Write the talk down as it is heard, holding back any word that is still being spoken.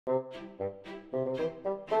Swing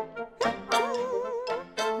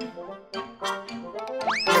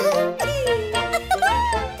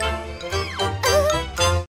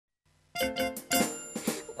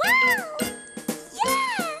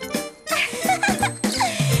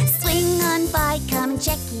on by, come and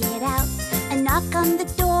check it out. A knock on the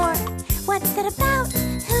door. What's that about?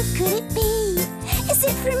 Who could it be? Is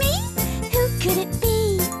it for me? Who could it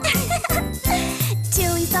be?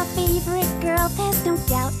 Tillie's our favorite girl, there's no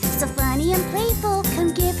doubt. So funny and playful,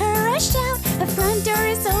 come give her a shout. The front door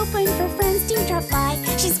is open for friends to drop by.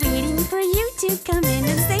 She's waiting for you to come in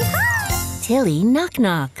and say hi. Tillie, knock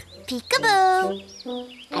knock. Peekaboo.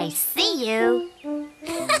 I see you.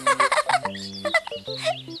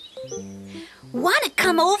 Want to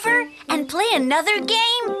come over and play another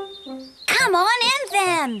game? Come on in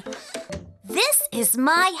then. This is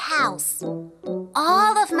my house.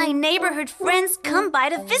 All of my neighborhood friends come by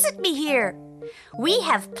to visit me here. We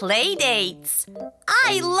have play dates.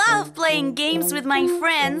 I love playing games with my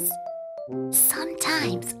friends.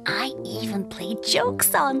 Sometimes I even play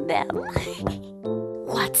jokes on them.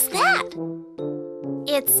 What's that?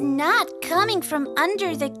 It's not coming from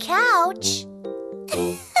under the couch.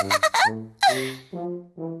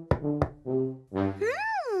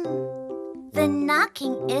 The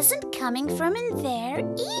knocking isn't coming from in there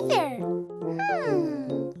either.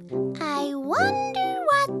 I wonder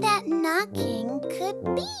what that knocking could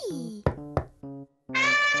be.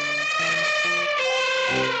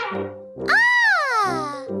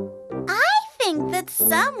 Ah! I think that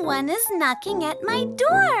someone is knocking at my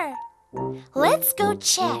door. Let's go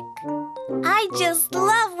check. I just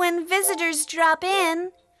love when visitors drop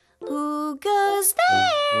in. Who goes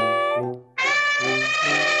there?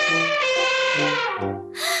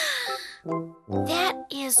 That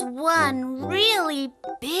is one really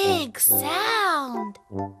big sound.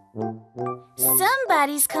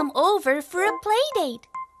 Somebody's come over for a play date,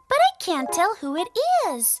 but I can't tell who it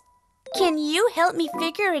is. Can you help me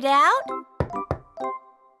figure it out?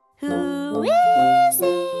 Who is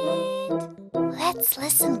it? Let's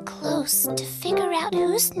listen close to figure out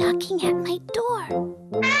who's knocking at my door.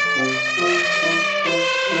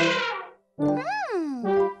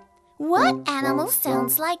 What animal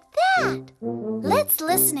sounds like that? Let's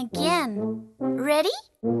listen again. Ready?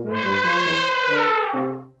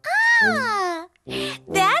 Ah!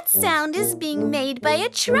 That sound is being made by a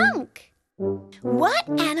trunk. What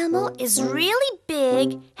animal is really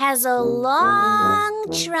big, has a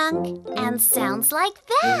long trunk, and sounds like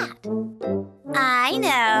that? I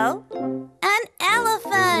know. An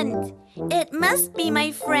elephant. It must be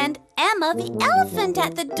my friend Emma the elephant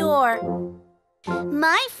at the door.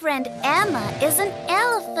 My friend Emma is an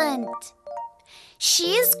elephant.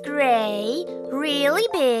 She's gray, really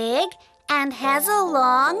big, and has a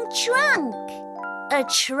long trunk. A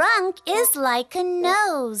trunk is like a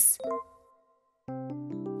nose.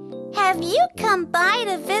 Have you come by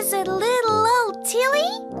to visit little old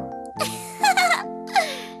Tillie?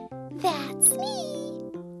 That's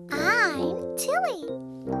me. I'm Tillie.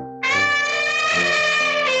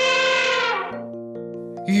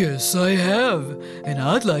 Yes, I have, and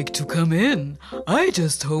I'd like to come in. I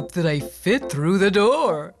just hope that I fit through the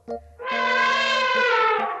door.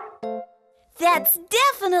 That's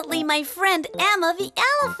definitely my friend Emma the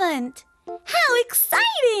elephant. How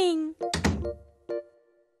exciting!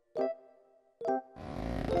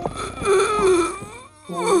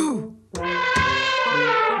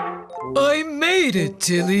 I made it,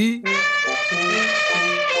 Tillie.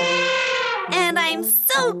 And I'm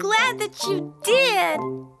so glad that you did.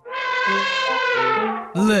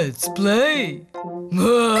 Let's play.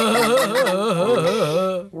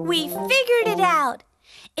 We figured it out.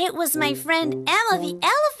 It was my friend Emma the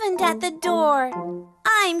elephant at the door.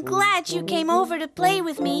 I'm glad you came over to play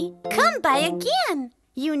with me. Come by again.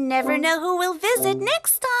 You never know who will visit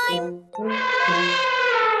next time.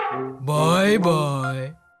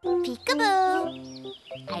 Bye-bye. Peekaboo.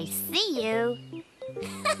 I see you.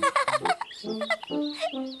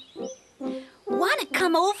 Want to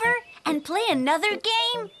come over and play another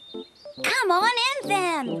game? Come on in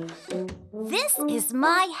then. This is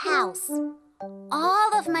my house.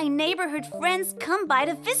 All of my neighborhood friends come by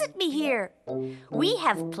to visit me here. We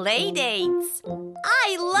have play dates.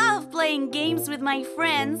 I love playing games with my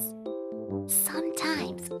friends.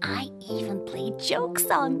 Sometimes I even play jokes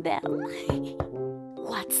on them.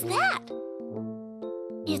 What's that?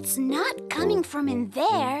 It's not coming from in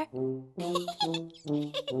there.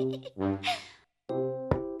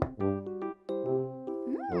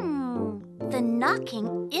 The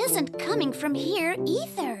knocking isn't coming from here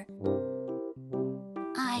either.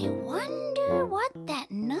 I wonder what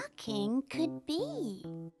that knocking could be.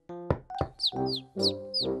 I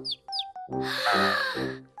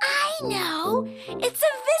know! It's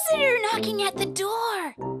a visitor knocking at the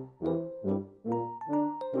door.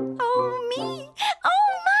 Oh, me! Oh,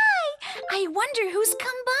 my! I wonder who's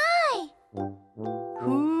come by.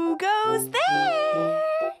 Who goes there?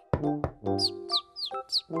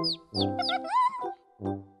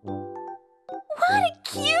 What a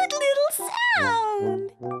cute little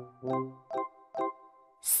sound!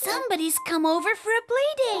 Somebody's come over for a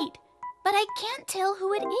play date, but I can't tell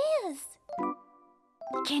who it is.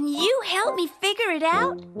 Can you help me figure it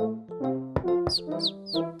out?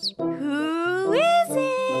 Who is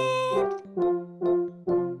it?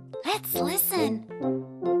 Let's listen.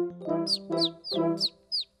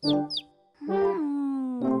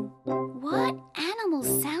 What animal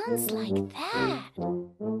sounds like that?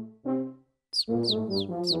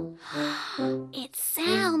 It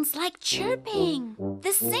sounds like chirping.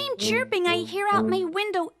 The same chirping I hear out my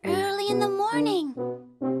window early in the morning.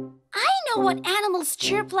 I know what animals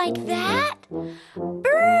chirp like that.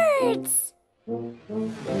 Birds!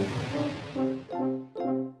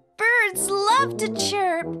 Birds love to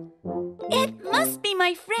chirp. It must be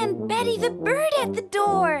my friend Betty the bird at the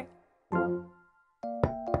door.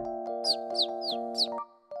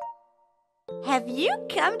 Have you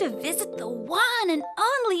come to visit the one and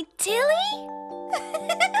only Tillie?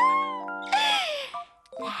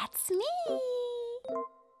 That's me.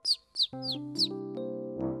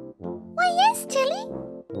 Why, yes, Tillie.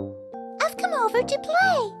 I've come over to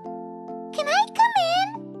play. Can I come in?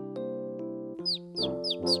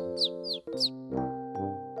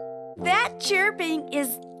 That chirping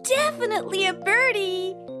is definitely a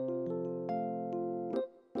birdie.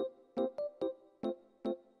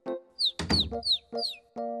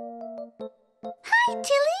 Hi,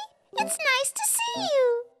 Tillie. It's nice to see you.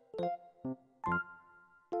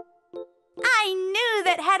 I knew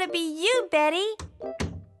that had to be you, Betty.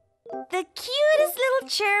 The cutest little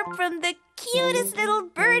chirp from the cutest little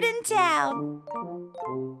bird in town.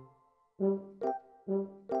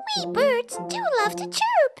 We birds do love to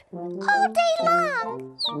chirp all day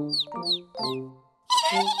long.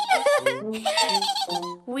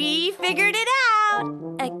 We figured it out.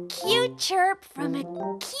 A cute chirp from a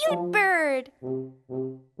cute bird.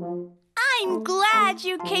 I'm glad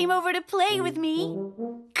you came over to play with me.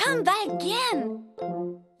 Come back again.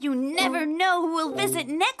 You never know who will visit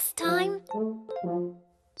next time.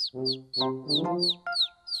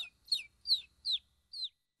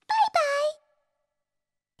 Bye-bye.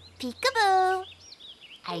 Peekaboo.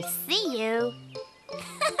 I see you.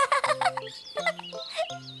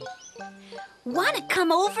 Want to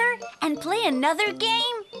come over and play another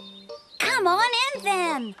game? Come on in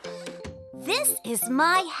then. This is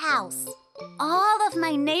my house. All of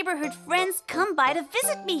my neighborhood friends come by to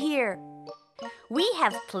visit me here. We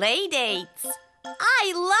have play dates.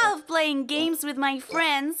 I love playing games with my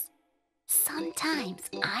friends. Sometimes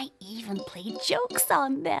I even play jokes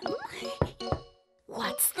on them.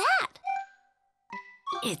 What's that?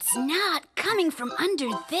 It's not coming from under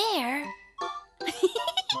there.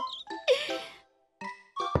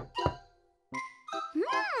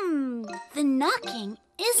 The knocking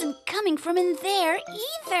isn't coming from in there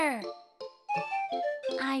either.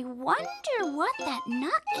 I wonder what that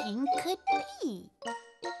knocking could be.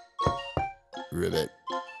 Ribbit.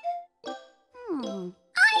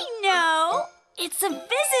 I know! It's a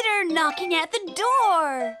visitor knocking at the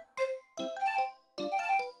door.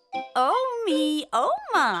 Oh me, oh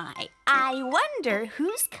my. I wonder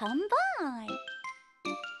who's come by.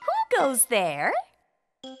 Who goes there?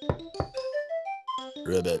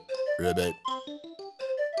 Ribbit, ribbit.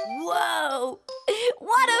 Whoa!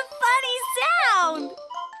 What a funny sound!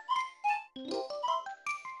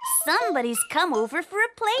 Somebody's come over for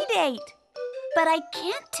a play date, but I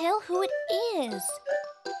can't tell who it is.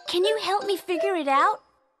 Can you help me figure it out?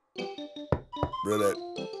 Ribbit.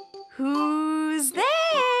 Who's there?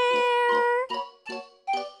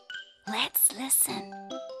 Let's listen.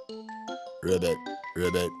 Ribbit,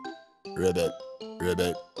 ribbit, ribbit,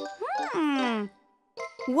 ribbit.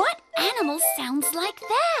 What animal sounds like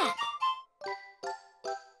that?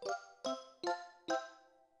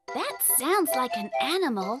 That sounds like an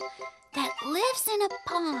animal that lives in a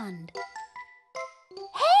pond.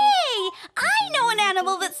 Hey! I know an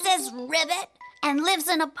animal that says ribbit and lives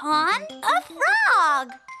in a pond. A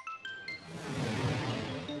frog!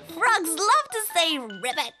 Frogs love to say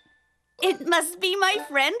ribbit. It must be my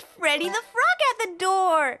friend Freddie the Frog at the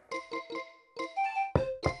door.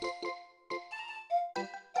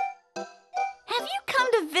 Have you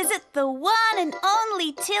come to visit the one and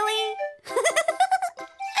only Tillie?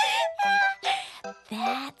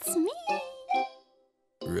 That's me.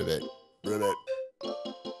 Ribbit, Ribbit.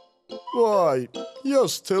 Why,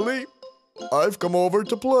 yes, Tillie. I've come over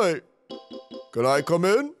to play. Can I come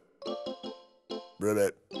in?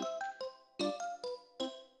 Ribbit.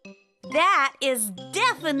 That is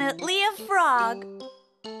definitely a frog.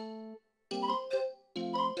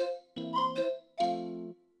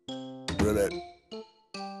 Ribbit.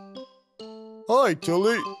 Hi,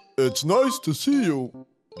 Tillie. It's nice to see you.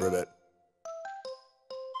 Ribbit.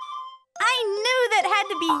 I knew that had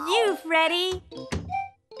to be you, Freddie.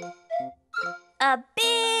 A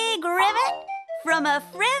big ribbit from a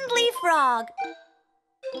friendly frog.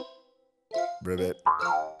 Ribbit.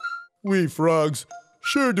 We frogs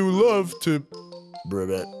sure do love to...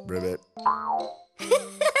 Ribbit. Ribbit.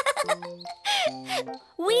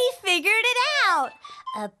 We figured it out.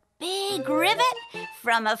 A big ribbit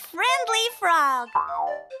from a friendly frog.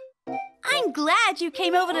 I'm glad you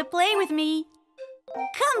came over to play with me.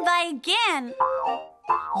 Come by again.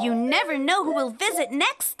 You never know who will visit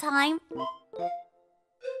next time.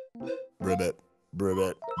 Ribbit.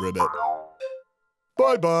 Ribbit. Ribbit.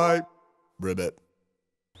 Bye-bye. Ribbit.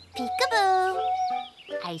 Peekaboo.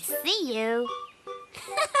 I see you.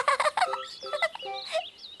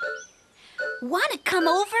 Want to come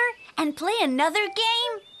over and play another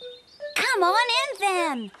game? Come on in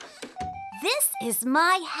then. This is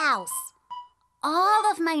my house.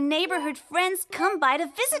 All of my neighborhood friends come by to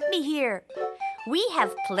visit me here. We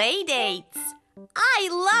have play dates. I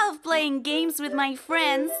love playing games with my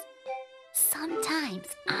friends. Sometimes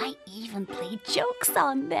I even play jokes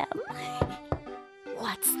on them.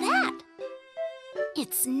 What's that?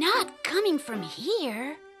 It's not coming from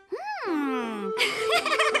here.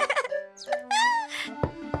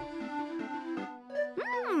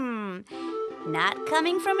 Not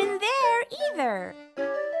coming from in there either.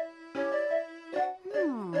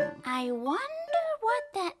 I wonder what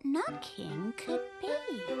that knocking could be.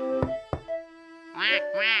 Quack,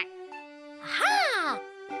 quack. Ha!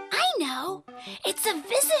 I know. It's a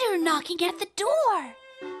visitor knocking at the door.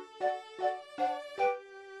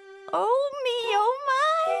 Oh me, oh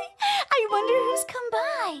my. I wonder who's come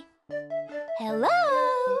by. Hello?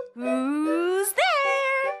 Who's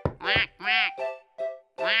there? Quack, quack.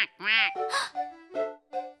 Quack, quack.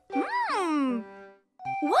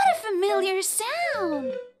 What a familiar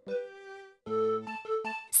sound.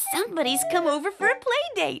 Somebody's come over for a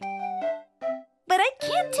play date. But I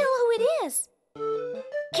can't tell who it is.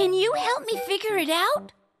 Can you help me figure it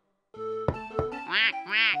out? Quack,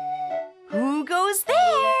 quack. Who goes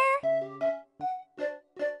there?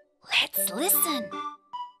 Let's listen.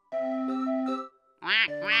 Quack,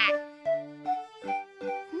 quack.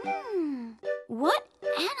 What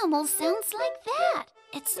animal sounds like that?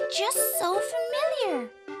 It's just so familiar.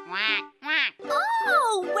 Quack, quack.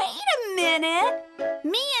 Oh, wait a minute.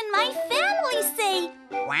 Me and my family say,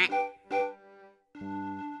 Quack.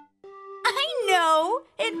 I know.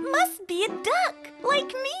 It must be a duck,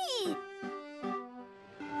 like me.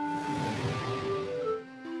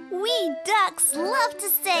 We ducks love to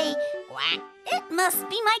say, Quack. it must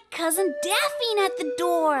be my cousin Daphne at the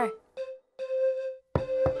door.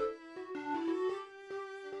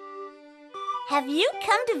 Have you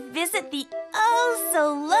come to visit the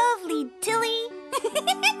oh-so-lovely Tillie?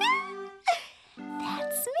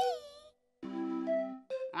 That's me.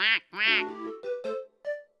 Quack, quack.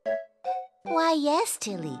 Why, yes,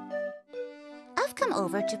 Tillie. I've come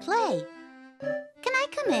over to play. Can I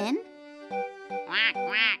come in? Quack,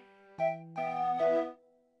 quack.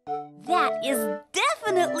 That is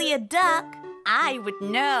definitely a duck. I would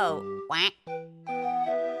know. Quack.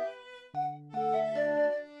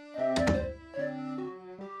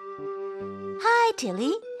 Hi,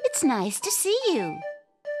 Tillie. It's nice to see you.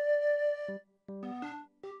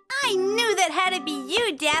 I knew that had to be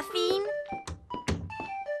you, Daphne.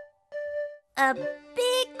 A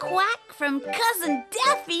big quack from Cousin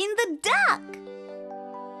Daphne the duck.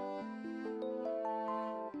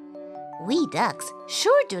 We ducks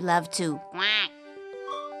sure do love to. Quack.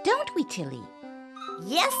 Don't we, Tillie?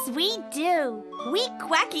 Yes, we do. We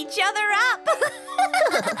quack each other up.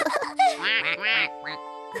 Quack, quack.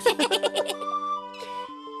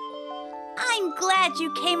 I'm glad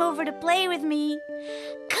you came over to play with me.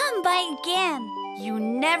 Come by again. You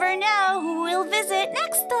never know who will visit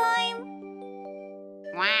next time.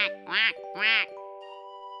 Quack, quack, quack.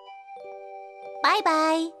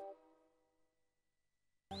 Bye-bye.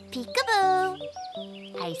 Peekaboo.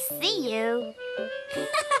 I see you.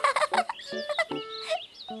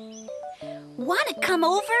 Want to come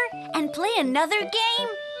over and play another game?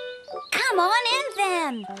 Come on in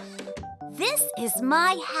then. This is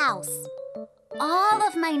my house. All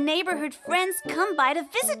of my neighborhood friends come by to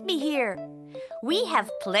visit me here. We have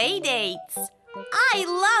play dates. I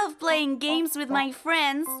love playing games with my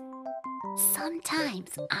friends.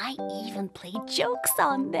 Sometimes I even play jokes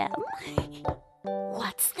on them.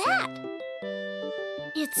 What's that?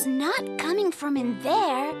 It's not coming from in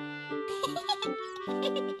there.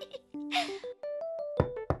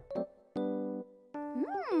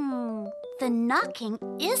 The knocking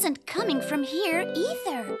isn't coming from here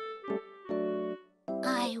either.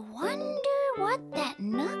 I wonder what that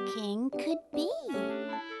knocking could be.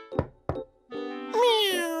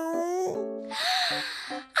 Meow.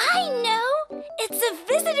 I know! It's a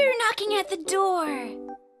visitor knocking at the door.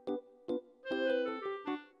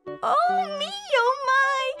 Oh me, oh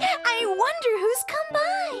my! I wonder who's come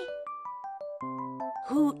by.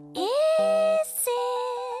 Who is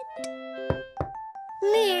it?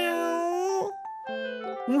 Meow.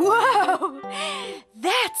 Whoa!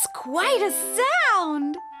 That's quite a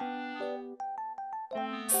sound!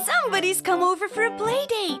 Somebody's come over for a play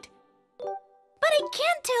date. But I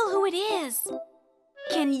can't tell who it is.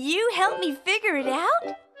 Can you help me figure it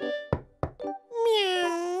out?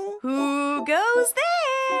 Meow. Who goes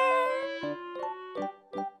there?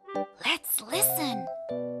 Let's listen.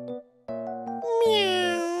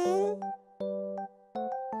 Meow.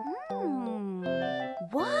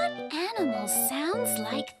 What animal sounds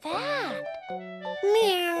like that?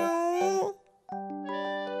 Meow.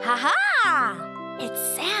 Ha-ha! It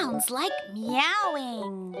sounds like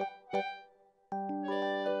meowing.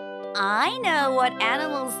 I know what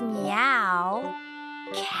animals meow.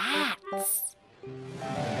 Cats.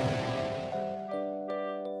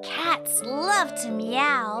 Cats love to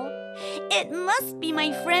meow. It must be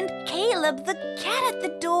my friend Caleb the cat at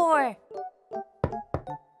the door.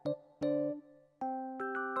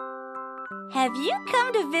 Have you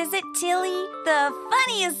come to visit Tillie, the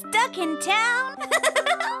funniest duck in town?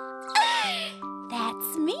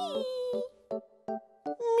 That's me.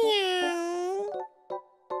 Meow.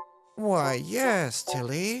 Why, yes,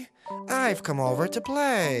 Tillie. I've come over to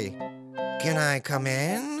play. Can I come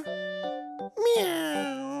in? Meow.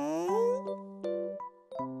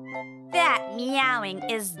 That meowing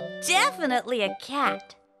is definitely a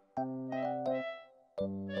cat.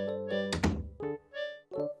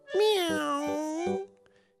 Meow.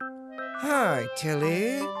 Hi,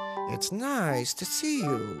 Tillie. It's nice to see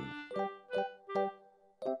you.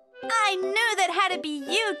 I knew that had to be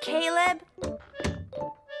you, Caleb.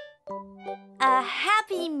 A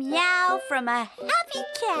happy meow from a happy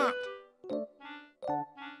cat.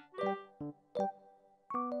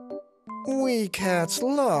 We cats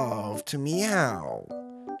love to meow.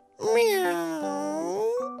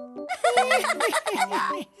 Meow.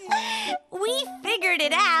 We figured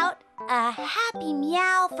it out. A happy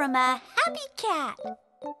meow from a happy cat.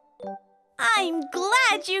 I'm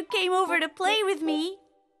glad you came over to play with me.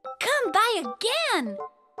 Come by again.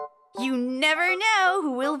 You never know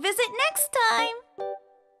who will visit next time.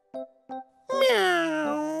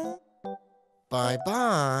 Meow.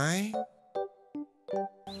 Bye-bye.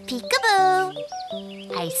 Peekaboo.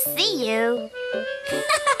 I see you.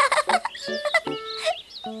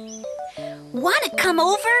 Want to come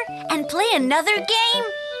over and play another game?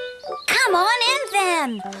 Come on in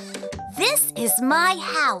then. This is my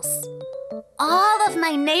house. All of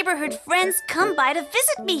my neighborhood friends come by to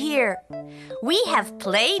visit me here. We have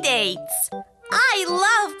play dates. I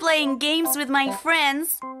love playing games with my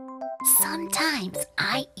friends. Sometimes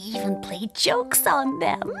I even play jokes on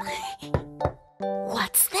them.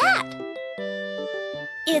 What's that?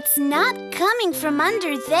 It's not coming from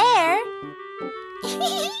under there.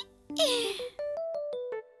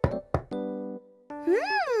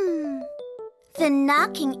 The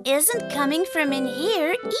knocking isn't coming from in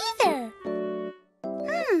here either.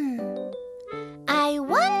 I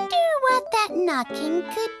wonder what that knocking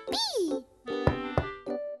could be.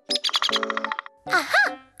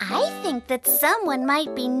 Aha! I think that someone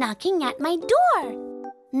might be knocking at my door.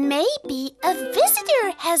 Maybe a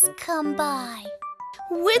visitor has come by.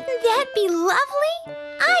 Wouldn't that be lovely?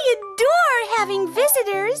 I adore having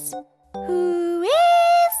visitors. Who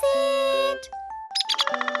is it?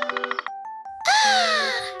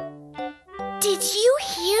 Did you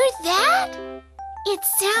hear that? It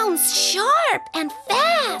sounds sharp and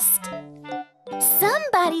fast.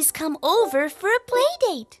 Somebody's come over for a play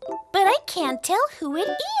date, but I can't tell who it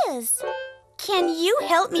is. Can you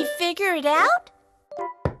help me figure it out?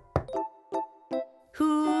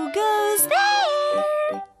 Who goes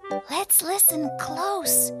there? Let's listen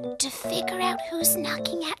close to figure out who's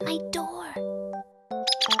knocking at my door.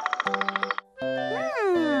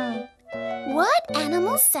 What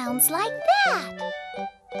animal sounds like that?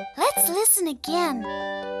 Let's listen again.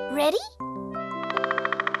 Ready?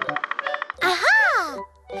 Aha!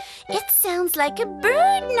 It sounds like a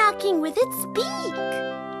bird knocking with its beak.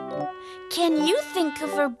 Can you think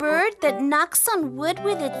of a bird that knocks on wood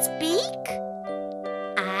with its beak?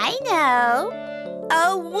 I know.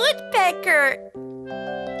 A woodpecker.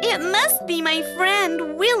 It must be my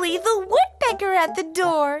friend Willie the woodpecker at the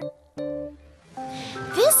door.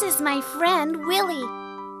 This is my friend Willie.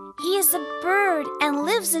 He is a bird and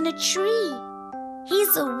lives in a tree.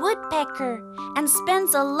 He's a woodpecker and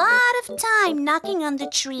spends a lot of time knocking on the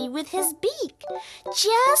tree with his beak,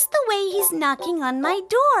 just the way he's knocking on my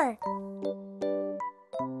door.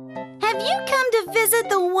 Have you come to visit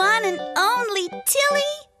the one and only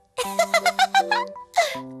Tillie?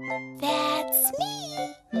 That's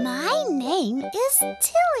me. My name is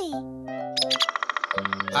Tillie.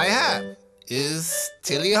 I have. Is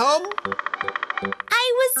Tillie home?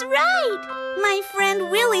 I was right. My friend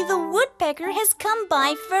Willie the woodpecker has come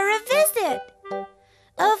by for a visit.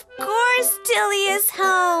 Of course Tillie is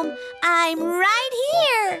home. I'm right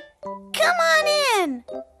here. Come on in.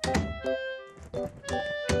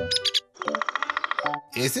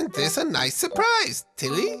 Isn't this a nice surprise,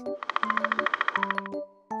 Tillie?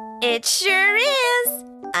 It sure is.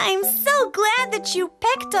 I'm so glad that you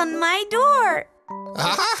pecked on my door.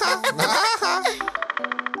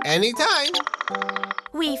 Anytime.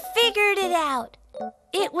 We figured it out.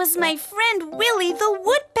 It was my friend Willie the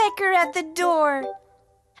woodpecker at the door.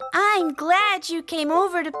 I'm glad you came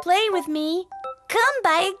over to play with me. Come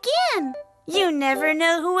by again. You never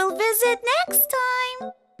know who will visit next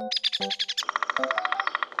time.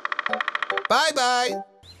 Bye-bye.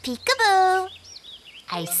 Peekaboo.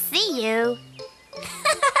 I see you.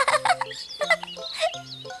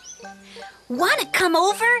 Want to come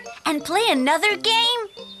over and play another game?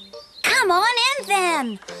 Come on in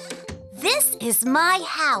then. This is my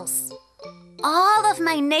house. All of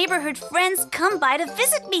my neighborhood friends come by to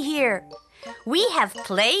visit me here. We have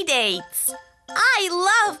play dates.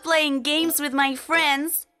 I love playing games with my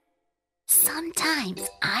friends. Sometimes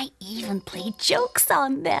I even play jokes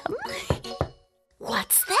on them.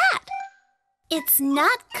 What's that? It's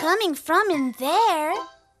not coming from in there.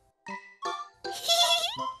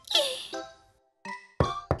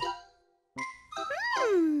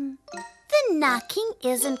 The knocking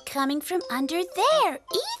isn't coming from under there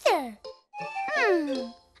either.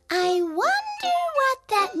 I wonder what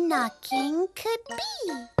that knocking could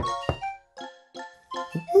be.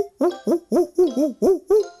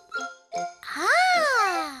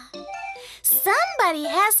 Somebody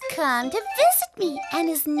has come to visit me and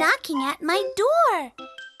is knocking at my door.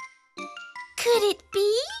 Could it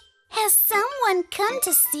be? Has someone come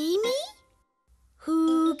to see me?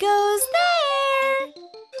 Who goes there?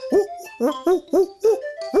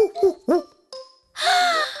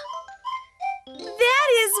 That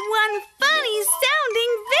is one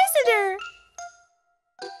funny-sounding visitor.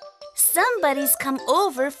 Somebody's come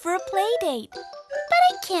over for a play date, but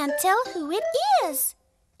I can't tell who it is.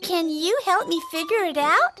 Can you help me figure it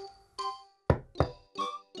out?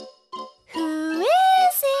 Who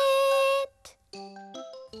is it?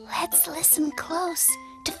 Let's listen close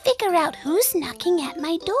to figure out who's knocking at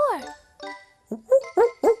my door.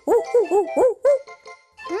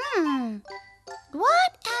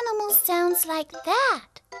 What animal sounds like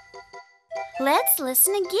that? Let's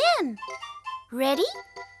listen again. Ready?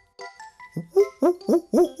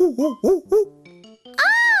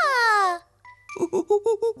 Ah!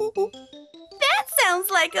 That sounds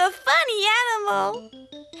like a funny animal.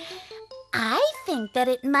 I think that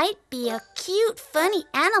it might be a cute, funny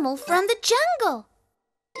animal from the jungle.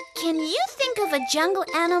 Can you think of a jungle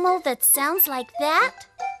animal that sounds like that?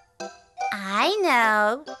 I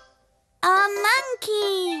know. A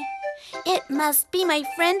monkey. It must be my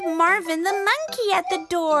friend Marvin the monkey at the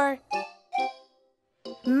door.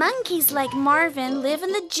 Monkeys like Marvin live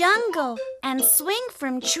in the jungle and swing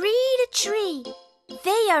from tree to tree.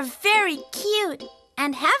 They are very cute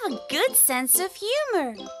and have a good sense of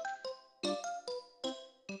humor.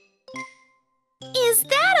 Is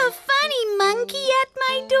that a funny monkey at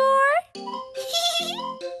my door?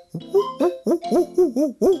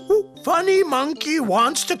 Funny monkey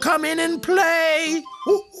wants to come in and play.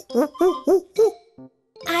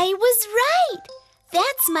 I was right.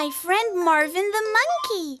 That's my friend Marvin the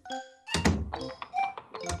monkey.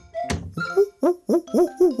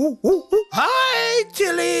 Hi,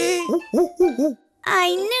 Tillie.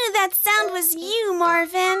 I knew that sound was you,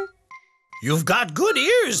 Marvin. You've got good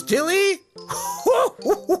ears, Tillie.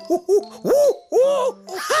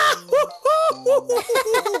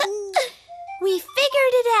 We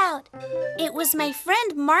figured it out. It was my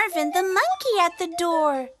friend Marvin the monkey at the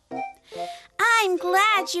door. I'm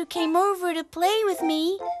glad you came over to play with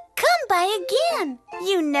me. Come by again.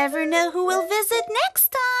 You never know who will visit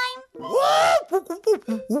next time.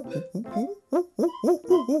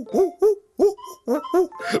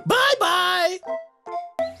 Bye-bye.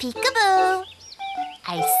 Peekaboo.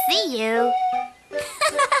 I see you.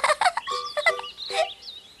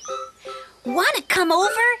 Want to come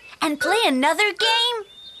over and play another game?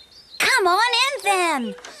 Come on in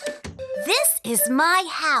then. This is my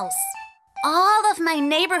house. All of my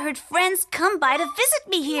neighborhood friends come by to visit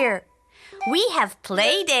me here. We have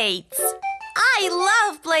play dates. I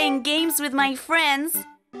love playing games with my friends.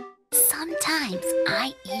 Sometimes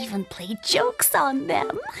I even play jokes on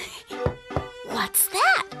them. What's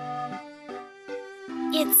that?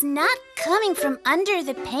 It's not coming from under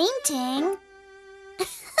the painting.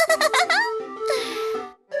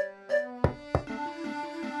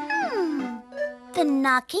 The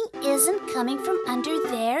knocking isn't coming from under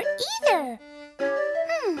there either.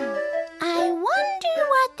 I wonder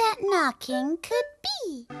what that knocking could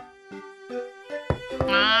be.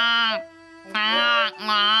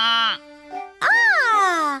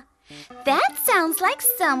 Ah! That sounds like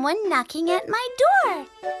someone knocking at my door.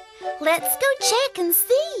 Let's go check and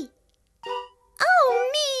see. Oh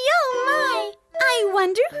me, oh my! I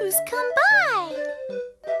wonder who's come by.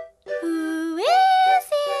 Who is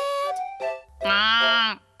it?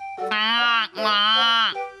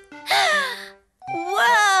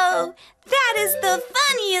 Whoa! That is the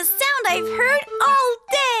funniest sound I've heard all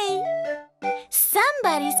day.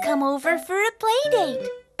 Somebody's come over for a play date,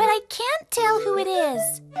 but I can't tell who it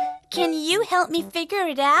is. Can you help me figure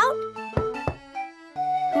it out?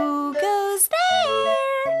 Who goes there?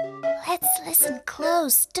 Let's listen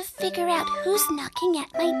close to figure out who's knocking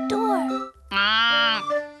at my door.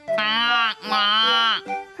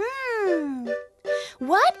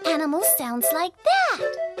 What animal sounds like that?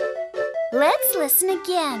 Let's listen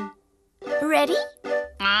again. Ready?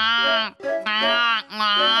 Ah!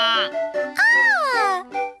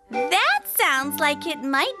 That sounds like it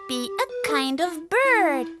might be a kind of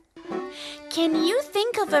bird. Can you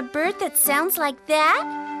think of a bird that sounds like that?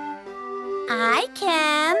 I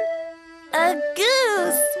can. A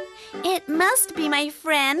goose. It must be my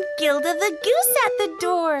friend Gilda the goose at the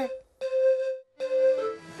door.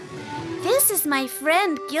 This is my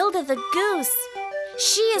friend Gilda the goose.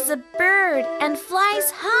 She is a bird and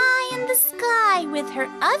flies high in the sky with her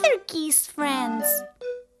other geese friends.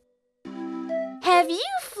 Have you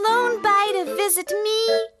flown by to visit me,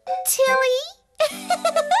 Tillie?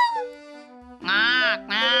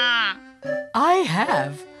 I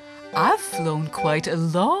have. I've flown quite a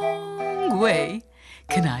long way.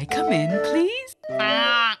 Can I come in, please?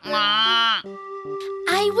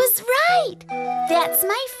 I was right. That's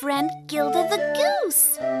my friend Gilda the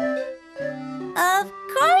goose. Of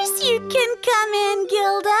course you can come in,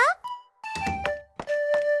 Gilda.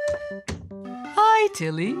 Hi,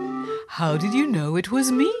 Tillie. How did you know it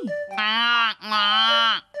was me?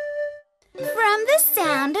 From the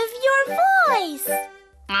sound of your voice.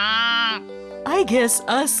 I guess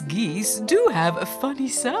us geese do have a funny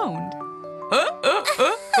sound.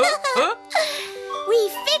 We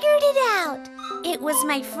figured it out. It was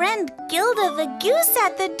my friend Gilda the goose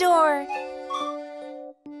at the door.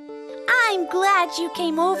 I'm glad you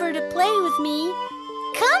came over to play with me.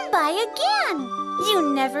 Come by again. You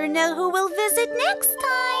never know who will visit next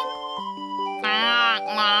time.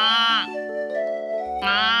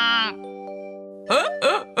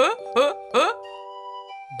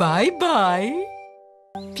 Bye-bye.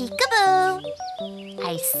 Peekaboo.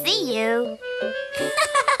 I see you.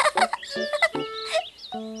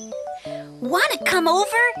 Want to come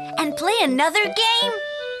over and play another game?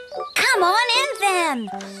 Come on in then.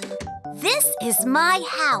 This is my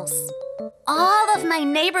house. All of my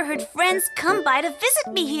neighborhood friends come by to visit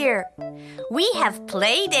me here. We have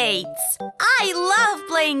play dates. I love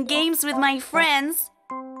playing games with my friends.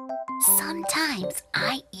 Sometimes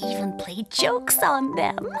I even play jokes on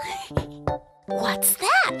them. What's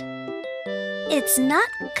that? It's not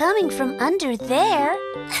coming from under there.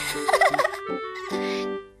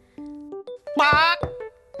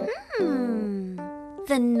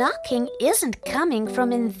 The knocking isn't coming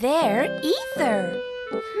from in there either.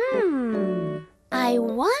 I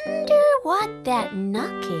wonder what that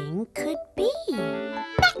knocking could be.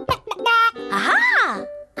 Aha!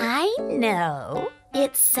 I know.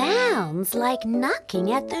 It sounds like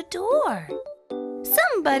knocking at the door.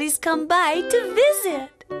 Somebody's come by to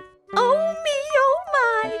visit. Oh me, oh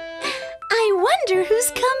my! I wonder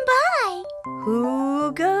who's come by.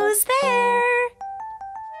 Who goes there?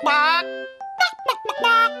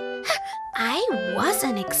 I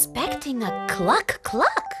wasn't expecting a cluck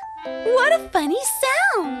cluck. What a funny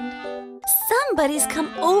sound! Somebody's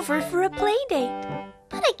come over for a play date,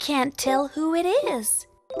 but I can't tell who it is.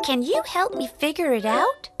 Can you help me figure it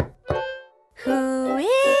out? Who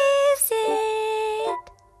is it?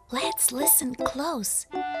 Let's listen close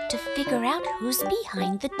to figure out who's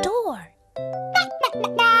behind the door.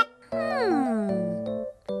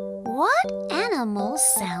 What animal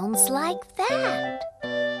sounds like that?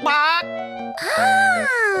 Ah!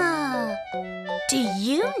 Do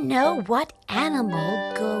you know what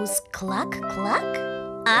animal goes cluck cluck?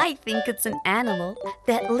 I think it's an animal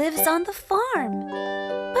that lives on the farm.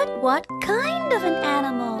 But what kind of an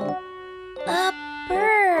animal? A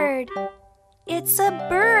bird. It's a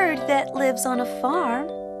bird that lives on a farm.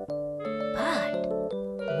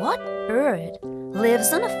 But what bird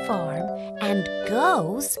lives on a farm and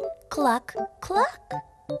goes cluck cluck?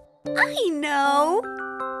 I know!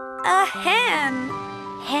 A hen!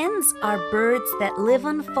 Hens are birds that live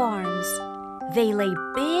on farms. They lay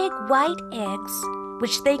big white eggs,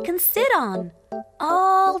 which they can sit on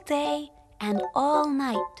all day and all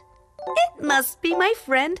night. It must be my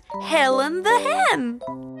friend Helen the hen.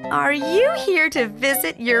 Are you here to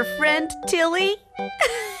visit your friend Tillie?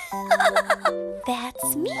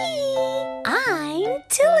 That's me. I'm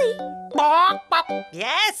Tillie.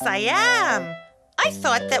 Yes, I am. I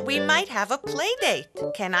thought that we might have a play date.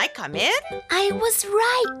 Can I come in? I was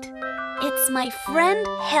right. It's my friend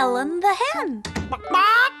Helen the hen.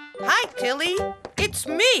 Hi, Tillie. It's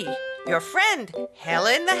me, your friend,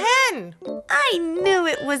 Helen the hen. I knew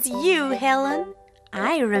it was you, Helen.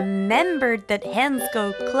 I remembered that hens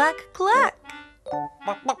go cluck cluck.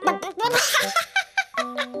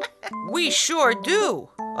 We sure do.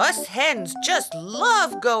 Us hens just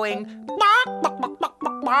love going bark, bark, bark, bark,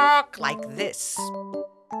 bark, bark like this.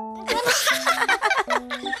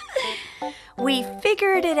 We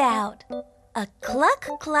figured it out. A cluck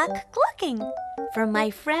cluck clucking from my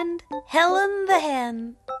friend Helen the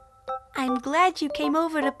hen. I'm glad you came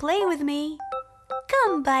over to play with me.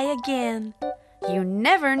 Come by again. You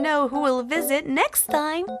never know who will visit next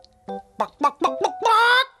time. Bark, bark, bark, bark,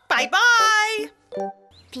 bark. Bye-bye.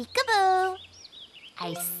 Peekaboo.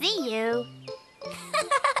 I see you.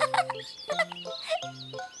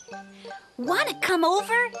 Want to come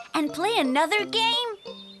over and play another game?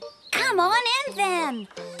 Come on in then.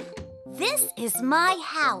 This is my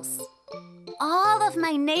house. All of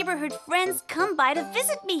my neighborhood friends come by to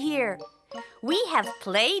visit me here. We have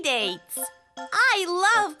play dates. I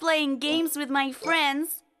love playing games with my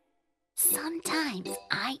friends. Sometimes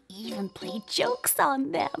I even play jokes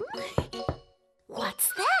on them.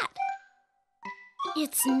 What's that?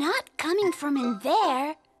 It's not coming from in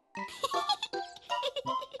there.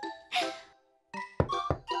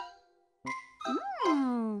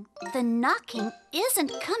 The knocking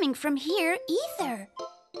isn't coming from here either.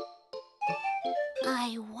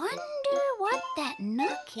 I wonder what that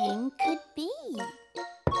knocking could be.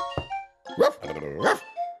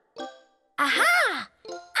 Aha!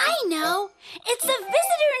 I know! It's a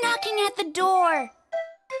visitor knocking at the door.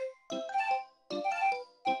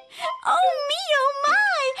 Oh me, oh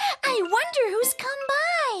my! I wonder who's come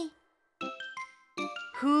by.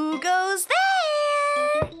 Who goes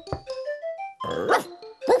there?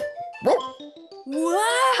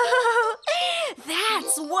 Whoa!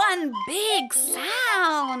 That's one big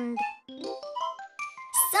sound.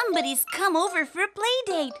 Somebody's come over for a play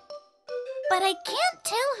date, but I can't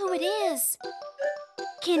tell who it is.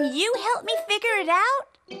 Can you help me figure it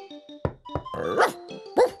out?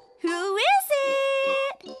 Who is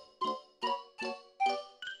it?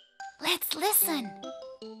 Let's listen.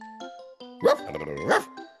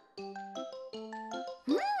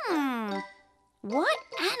 What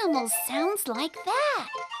animal sounds like that?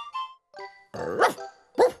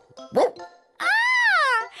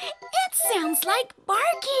 Ah! It sounds like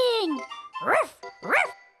barking. Ruff,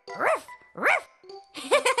 ruff, ruff, ruff.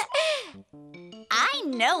 I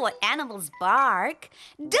know what animals bark.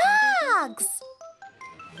 Dogs!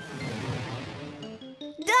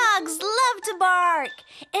 Dogs love to bark.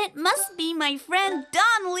 It must be my friend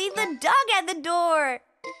Donnelly the dog at the door.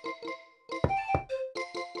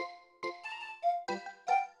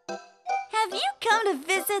 Have you come to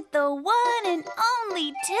visit the one and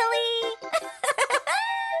only Tillie?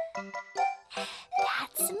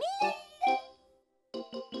 That's me.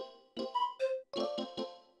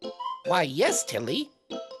 Why, yes, Tillie.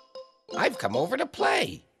 I've come over to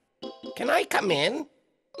play. Can I come in?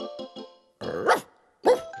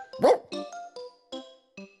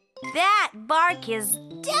 That bark is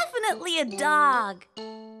definitely a dog.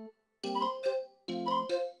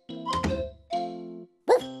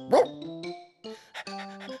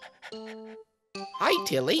 Hi,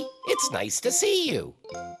 Tillie. It's nice to see you.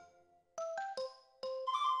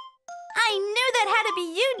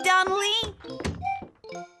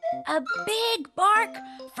 A big bark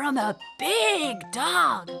from a big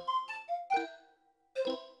dog.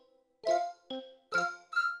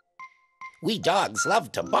 We dogs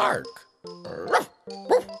love to bark. We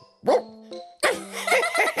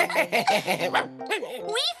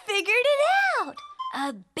figured it out.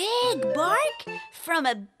 A big bark from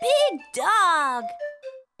a big dog.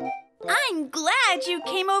 I'm glad you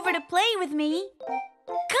came over to play with me.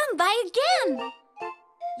 Come by again.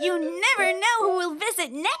 You never know who will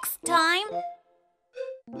visit next time.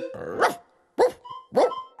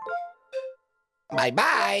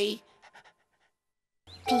 Bye-bye.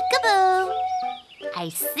 Peekaboo. I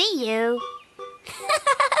see you.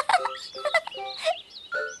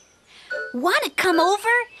 Want to come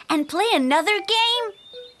over and play another game?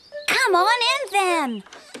 Come on in then.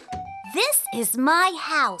 This is my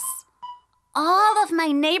house. All of my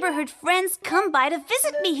neighborhood friends come by to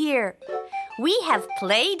visit me here. We have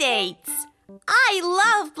play dates. I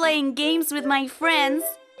love playing games with my friends.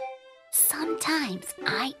 Sometimes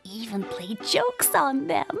I even play jokes on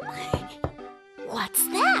them. What's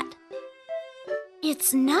that?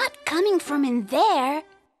 It's not coming from in there.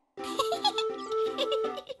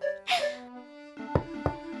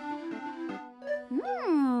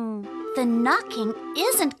 The knocking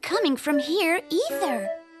isn't coming from here either.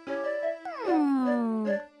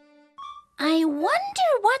 I wonder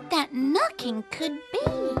what that knocking could be.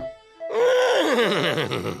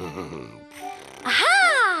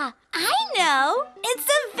 Aha! I know! It's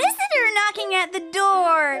a visitor knocking at the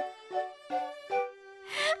door.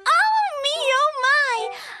 Oh, me, oh my!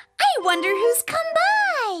 I wonder who's come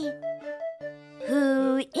by.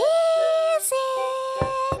 Who is it?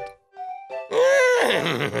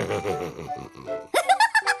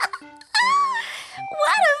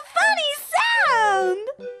 What a funny sound!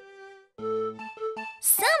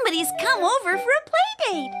 Somebody's come over for a play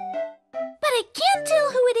date, but I can't tell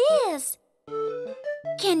who it is.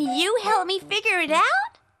 Can you help me figure it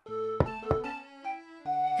out?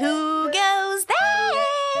 Who goes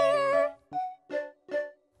there?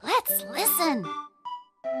 Let's listen.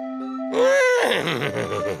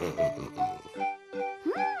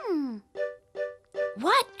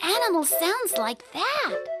 What animal sounds like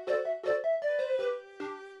that?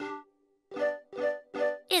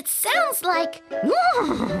 It sounds like...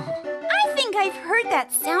 I think I've heard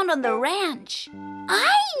that sound on the ranch.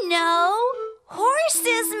 I know!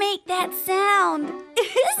 Horses make that sound.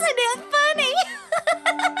 Isn't it funny?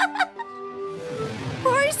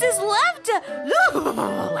 Horses love to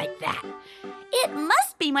like that. It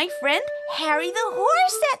must be my friend Harry the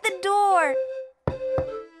horse at the door.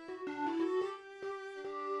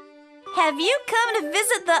 Have you come to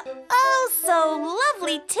visit the oh-so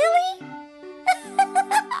lovely Tillie?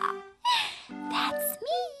 That's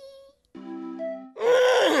me.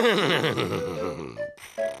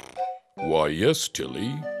 Why, yes,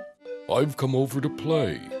 Tillie. I've come over to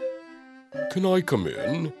play. Can I come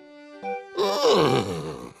in?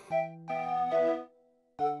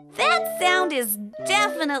 That sound is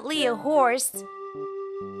definitely a horse.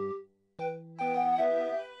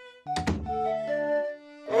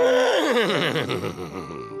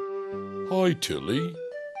 Hi, Tillie.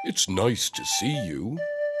 It's nice to see you.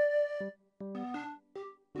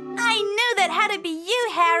 I knew that had to be you,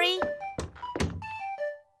 Harry.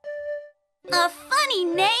 A funny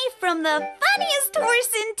neigh from the funniest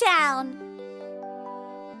horse in town.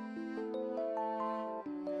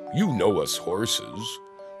 You know us horses.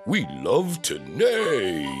 We love to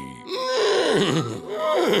neigh.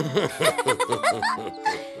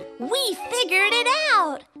 We figured it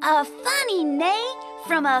out. A funny neigh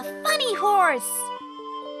from a funny horse.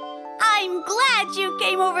 I'm glad you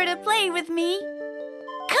came over to play with me.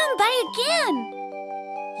 Come by again.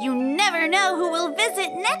 You never know who will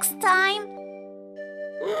visit next time.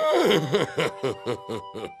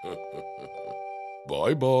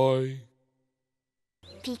 Bye-bye.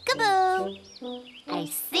 Peekaboo. I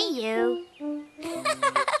see you.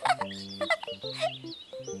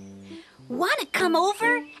 Want to come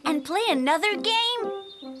over and play another game?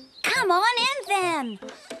 Come on in then.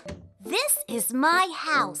 This is my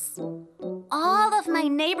house. All of my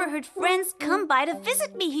neighborhood friends come by to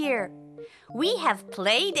visit me here. We have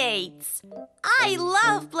play dates. I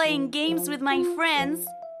love playing games with my friends.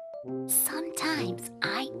 Sometimes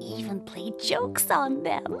I even play jokes on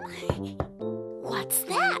them. What's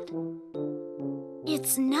that?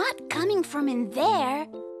 It's not coming from in there.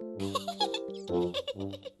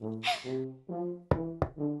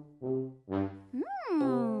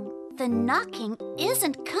 The knocking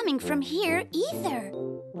isn't coming from here either.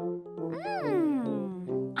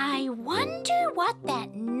 I wonder what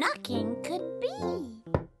that knocking could be.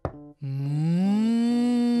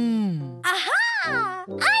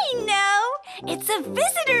 a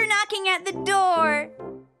visitor knocking at the door.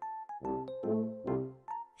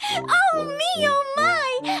 Oh me, oh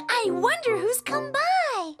my! I wonder who's come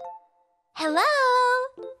by. Hello?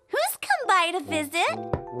 Who's come by to visit?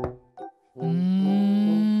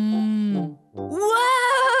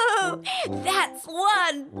 Whoa! That's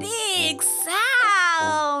one big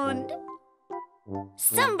sound!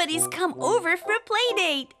 Somebody's come over for a play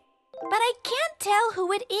date, but I can't tell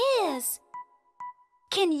who it is.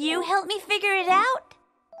 Can you help me figure it out?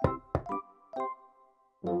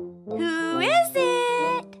 Who is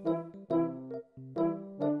it?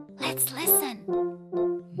 Let's listen.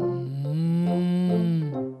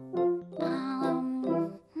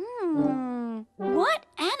 What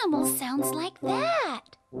animal sounds like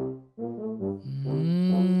that?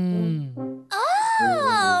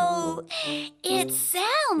 Oh! It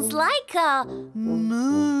sounds like a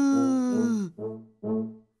moo.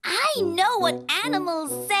 I know what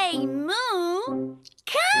animals say moo.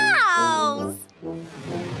 Cows!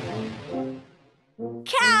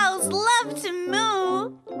 Cows love to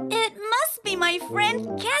moo. It must be my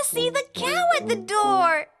friend Cassie the cow at the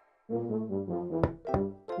door.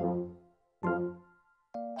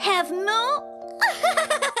 Have moo?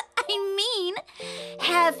 I mean,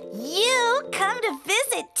 have you come to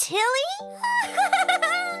visit Tillie?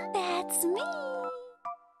 That's me.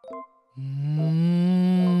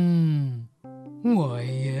 Why,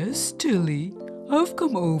 yes, Tillie. I've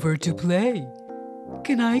come over to play.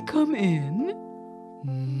 Can I come in?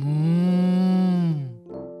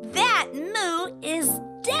 That moo is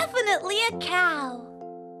definitely a cow.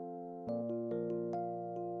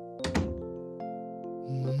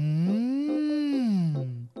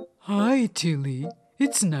 Hi, Tillie.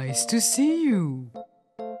 It's nice to see you.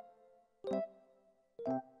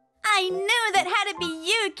 I knew that had to be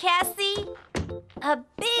you, Cassie. A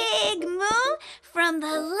big moo from the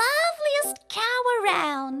loveliest cow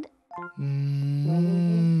around.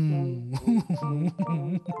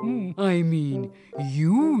 I mean,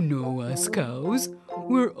 you know us cows.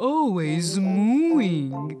 We're always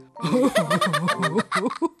mooing.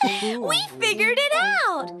 We figured it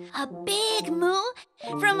out. A big moo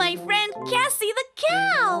from my friend Cassie the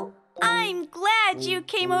cow. I'm glad you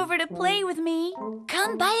came over to play with me.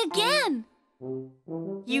 Come by again.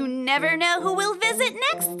 You never know who will visit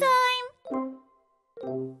next time.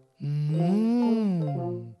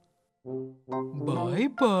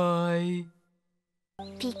 Bye-bye.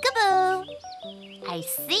 Peekaboo. I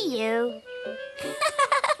see you.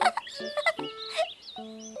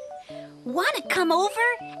 Want to come over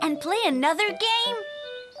and play another game?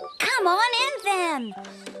 Come on in then.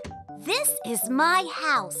 This is my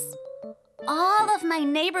house. All of my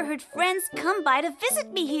neighborhood friends come by to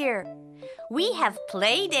visit me here. We have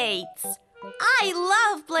play dates. I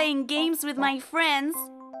love playing games with my friends.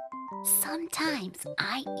 Sometimes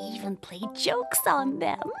I even play jokes on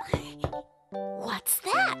them. What's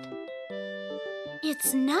that?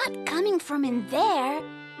 It's not coming from in there.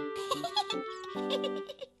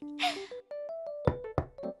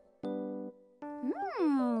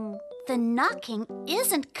 The knocking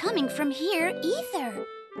isn't coming from here either.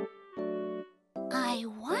 I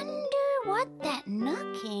wonder what that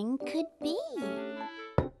knocking could be.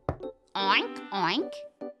 Oink, oink.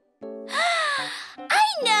 I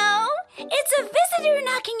know! It's a visitor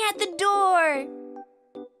knocking at the door.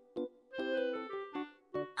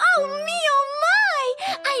 Oh me, oh my!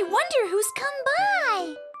 I wonder who's come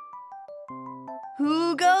by.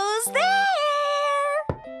 Who goes there?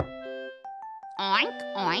 Oink,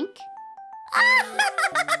 oink.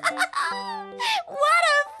 What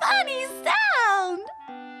a funny sound!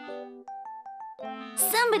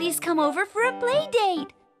 Somebody's come over for a play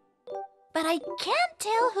date, but I can't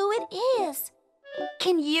tell who it is.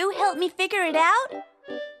 Can you help me figure it out?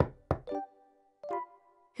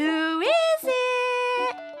 Who is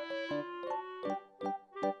it?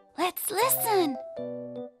 Let's listen.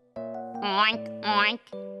 Oink, oink.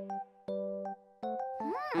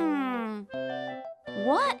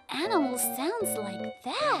 What animal sounds like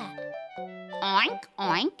that? Oink,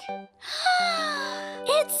 oink.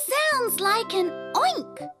 It sounds like an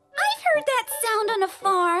oink. I've heard that sound on a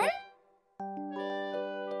farm.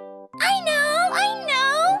 I know.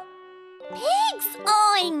 Pigs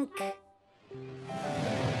oink.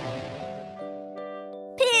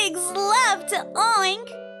 Pigs love to oink.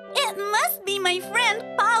 It must be my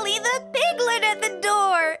friend Polly the piglet at the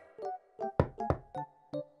door.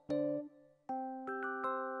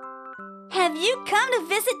 Have you come to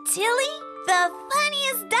visit Tillie, the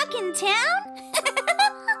funniest duck in town?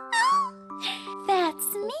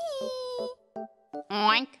 That's me.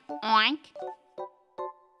 Oink, oink.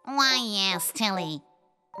 Why, yes, Tillie.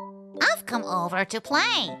 I've come over to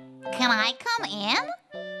play. Can I come in?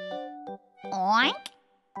 Oink.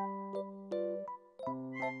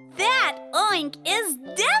 That oink is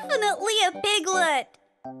definitely a piglet.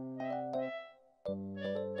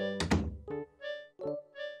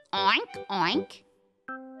 Oink, oink.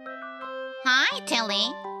 Hi,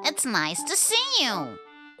 Tillie. It's nice to see you.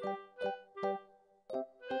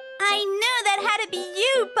 I knew that had to be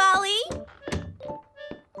you, Polly.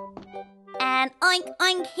 An oink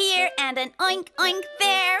oink here and an oink oink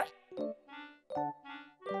there.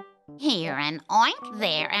 Here an oink,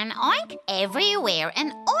 there an oink, everywhere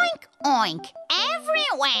an oink, oink,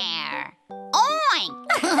 everywhere. Oink!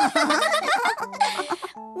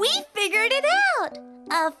 We figured it out.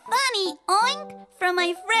 A funny oink from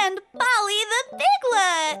my friend Polly the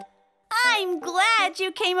piglet. I'm glad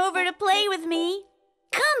you came over to play with me.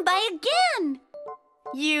 Come by again.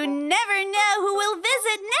 You never know who will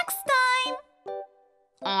visit next time.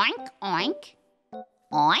 Oink, oink.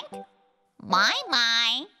 Oink.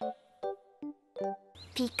 Bye-bye.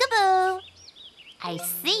 Peekaboo. I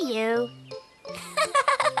see you.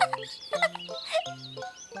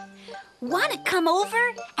 Want to come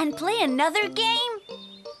over and play another game?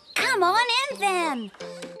 Come on in then.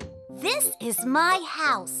 This is my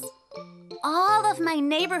house. All of my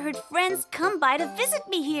neighborhood friends come by to visit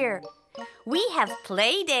me here. We have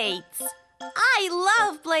play dates. I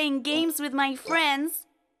love playing games with my friends.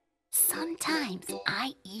 Sometimes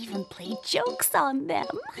I even play jokes on them.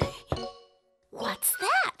 What's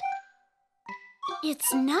that?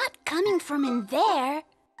 It's not coming from in there.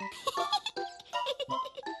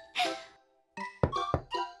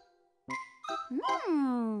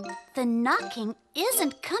 The knocking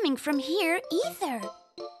isn't coming from here either.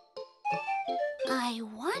 I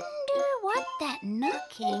wonder what that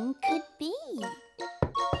knocking could be.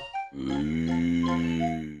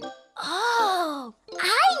 Oh,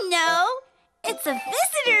 I know! It's a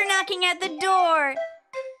visitor knocking at the door.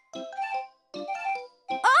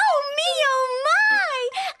 Oh, me, oh, my!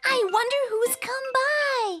 I wonder who's come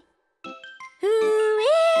by. Who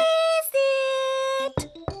is it?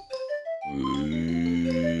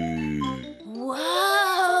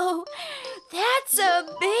 Whoa! That's a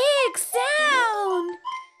big sound!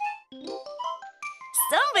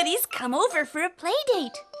 Somebody's come over for a play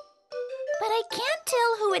date. But I can't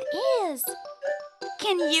tell who it is.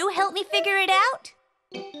 Can you help me figure it out?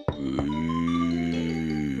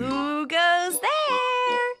 Who goes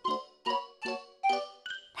there?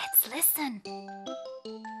 Let's listen.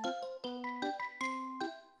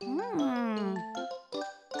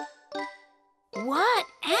 What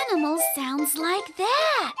animal sounds like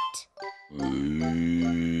that?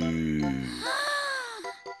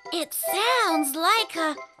 It sounds like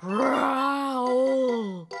a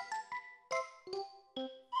growl.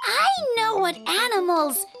 I know what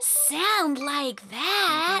animals sound like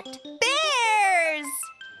that. Bears!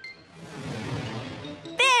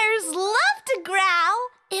 Bears love to growl.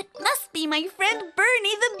 It must be my friend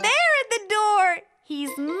Bernie the bear at the door.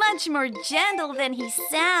 He's much more gentle than he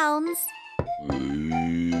sounds.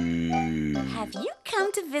 Have you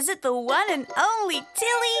come to visit the one and only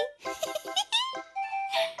Tillie?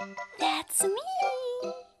 That's me.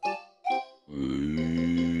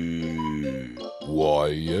 Why,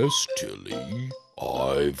 yes, Tillie.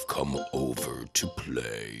 I've come over to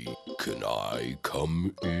play. Can I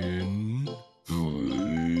come in?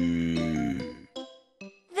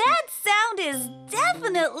 That sound is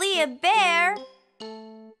definitely a bear.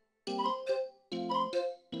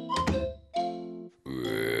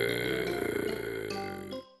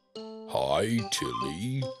 Hi,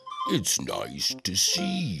 Tillie. It's nice to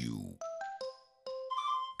see you.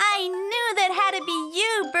 I knew that had to be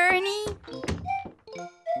you, Bernie.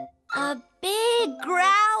 A big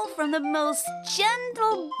growl from the most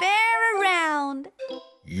gentle bear around.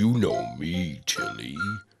 You know me, Tillie.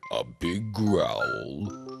 A big growl,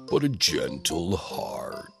 but a gentle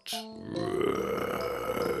heart.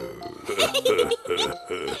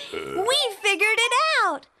 We figured it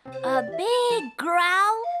out. A big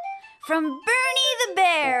growl from Bernie the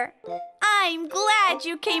bear. I'm glad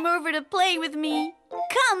you came over to play with me.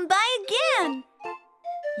 Come by again.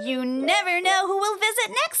 You never know who will visit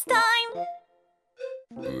next time.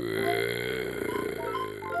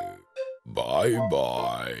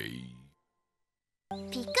 Bye-bye.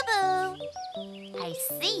 Peekaboo. I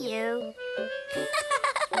see you.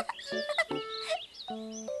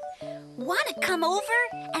 Want to come over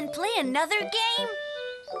and play another game?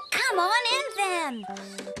 Come on in then.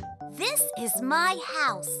 This is my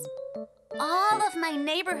house. All of my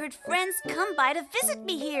neighborhood friends come by to visit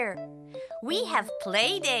me here. We have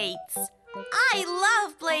play dates. I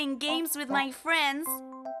love playing games with my friends.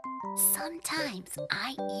 Sometimes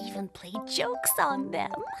I even play jokes on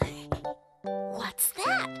them. What's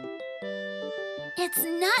that? It's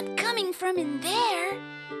not coming from in there.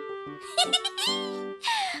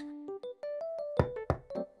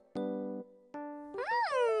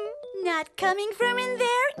 Not coming from in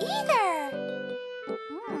there either.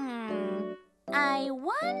 I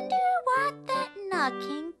wonder what that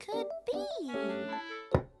knocking could be.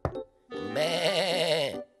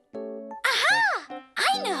 Meh. Aha!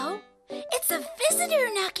 I know. It's a visitor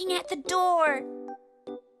knocking at the door.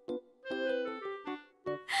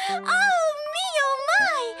 Oh, me, oh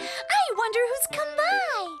my! I wonder who's come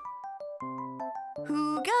by. Who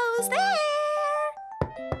goes there?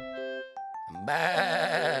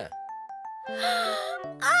 Bah.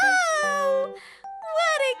 Oh,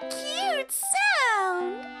 what a cute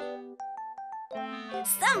sound!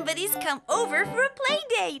 Somebody's come over for a play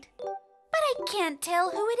date, but I can't tell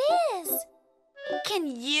who it is. Can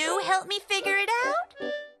you help me figure it out?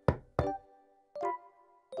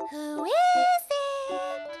 Who is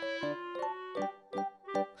it?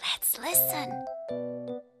 Let's listen.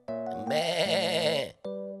 Meh.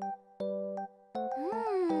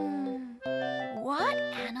 What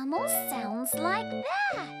animal sounds like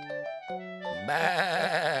that?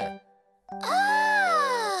 Bah.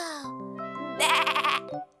 Oh! Bah!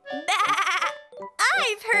 Bah!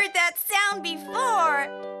 I've heard that sound before.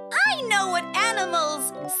 I know what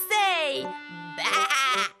animals say.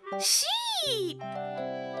 Bah! Sheep!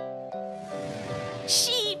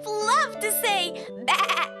 Sheep love to say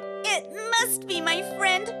bah! It must be my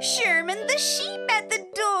friend Sherman the sheep at the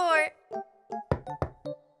door.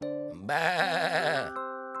 Bah.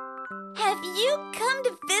 Have you come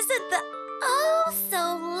to visit the oh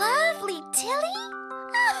so lovely Tillie?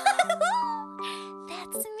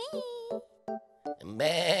 That's me.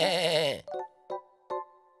 Meh.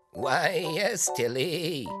 Why, yes,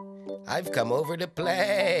 Tillie. I've come over to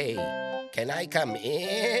play. Can I come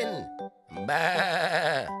in?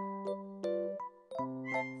 Bah.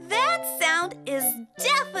 That sound is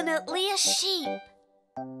definitely a sheep.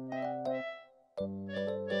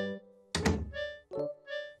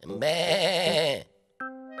 Meh.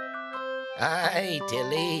 Hi,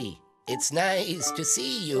 Tillie. It's nice to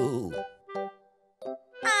see you.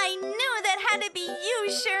 I knew that had to be you,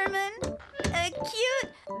 Sherman. A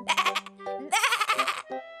cute bah,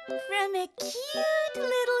 bah, from a cute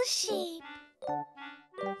little sheep.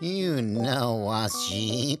 You know us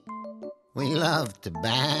sheep. We love to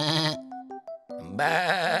bat.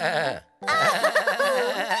 Bah.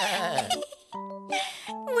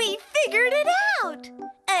 We figured it out.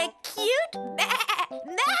 A cute bah,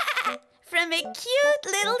 bah, from a cute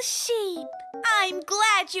little sheep. I'm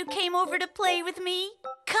glad you came over to play with me.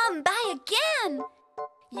 Come by again.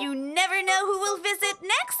 You never know who will visit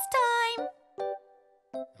next time.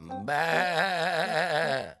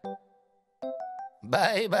 Bah.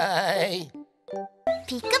 Bye-bye.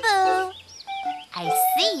 Peekaboo. I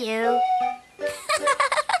see you.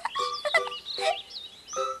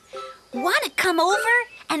 Want to come over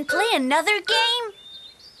and play another game?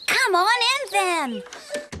 Come on in then.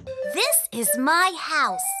 This is my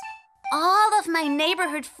house. All of my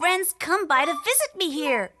neighborhood friends come by to visit me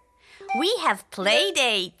here. We have play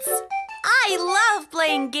dates. I love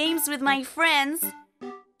playing games with my friends.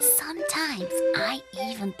 Sometimes I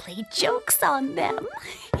even play jokes on them.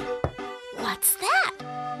 What's that?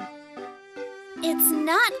 It's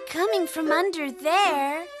not coming from under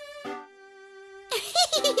there.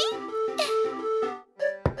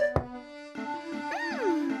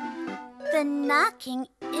 The knocking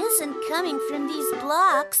isn't coming from these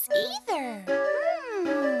blocks either.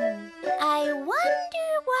 I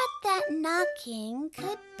wonder what that knocking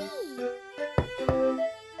could be.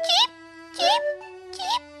 Cheep, cheep,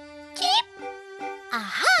 cheep, cheep.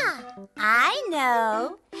 Aha! I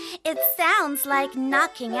know. It sounds like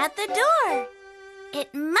knocking at the door.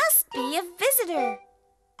 It must be a visitor.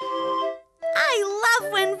 I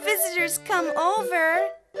love when visitors come over.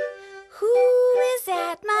 Who is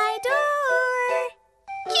at my door?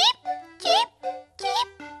 Cheep, cheep, cheep,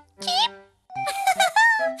 cheep.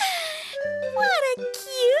 What a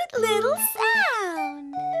cute little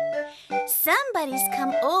sound. Somebody's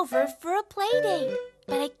come over for a play date,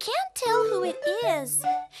 but I can't tell who it is.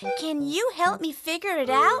 Can you help me figure it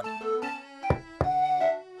out?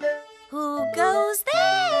 Who goes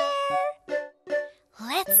there?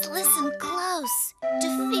 Let's listen close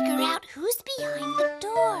to figure out who's behind the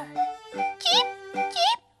door. Cheep,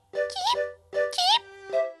 cheep, cheep, cheep.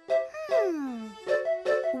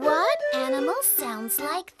 What animal sounds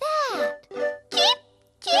like that? Cheep,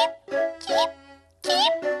 cheep, cheep,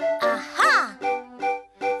 cheep. Aha!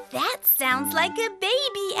 That sounds like a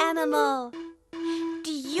baby animal.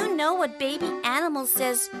 Do you know what baby animal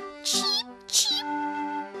says cheep, cheep?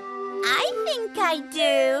 I think I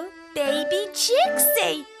do. Baby chicks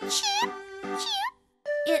say cheep, cheep.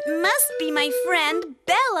 It must be my friend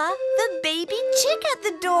Bella, the baby chick at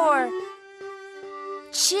the door.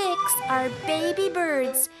 Chicks are baby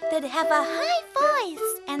birds that have a high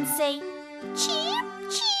voice and say cheep,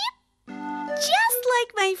 cheep, just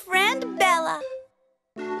like my friend Bella.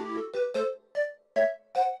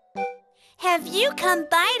 Have you come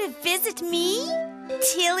by to visit me,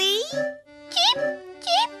 Tillie? Chip,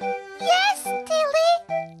 chip. Yes, Tillie.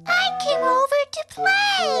 I came over to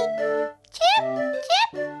play. Chip,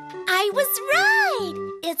 chip. I was right.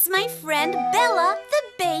 It's my friend Bella, the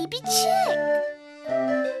baby chick.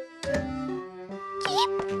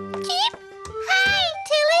 Chip, chip. Hi,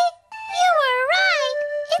 Tillie. You were right.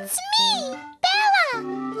 It's me, Bella.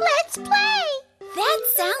 Let's play. That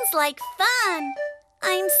sounds like fun.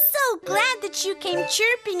 I'm so glad that you came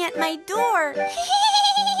chirping at my door.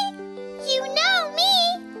 You know me.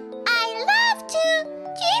 I love to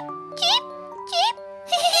chip, chip, chip.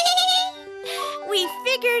 We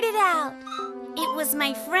figured it out. It was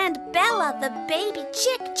my friend Bella, the baby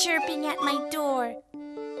chick, chirping at my door.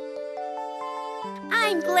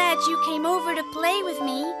 I'm glad you came over to play with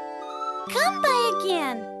me. Come by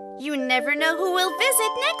again. You never know who will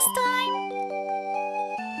visit next time.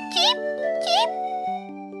 Chip, chip.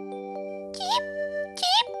 Chip,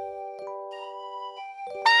 chip.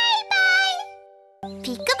 Bye-bye.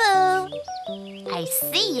 Peekaboo. I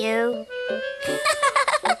see you.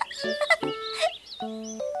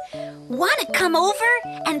 Want to come over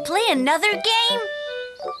and play another game?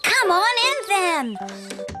 Come on in then.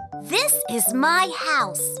 This is my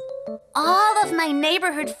house. All of my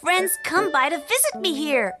neighborhood friends come by to visit me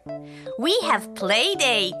here. We have play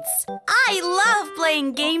dates. I love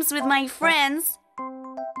playing games with my friends.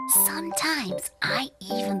 Sometimes I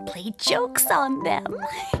even play jokes on them.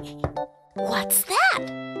 What's that?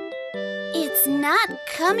 It's not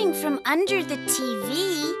coming from under the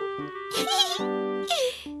TV.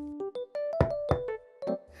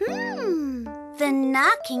 The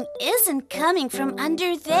knocking isn't coming from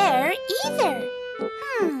under there either.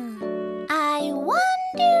 I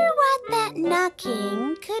wonder what that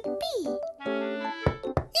knocking could be.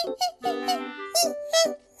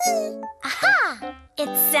 Aha! It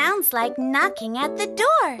sounds like knocking at the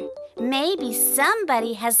door. Maybe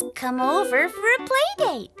somebody has come over for a play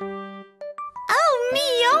date. Oh me,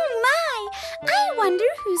 oh my! I wonder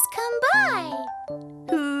who's come by.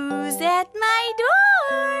 Who's at my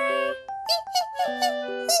door?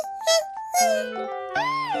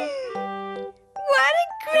 What a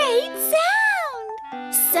great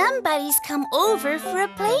sound! Somebody's come over for a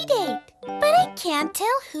play date, but I can't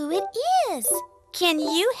tell who it is. Can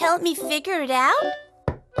you help me figure it out?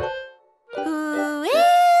 Who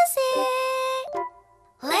is it?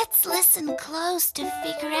 Let's listen close to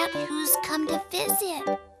figure out who's come to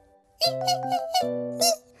visit.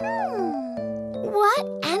 What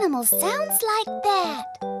animal sounds like that?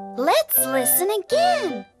 Let's listen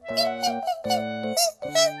again.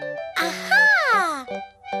 Aha!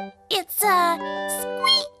 It's a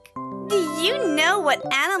squeak. Do you know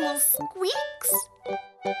what animal squeaks?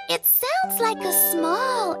 It sounds like a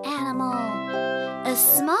small animal. A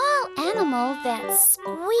small animal that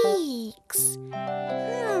squeaks.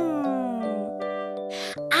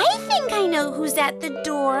 I think I know who's at the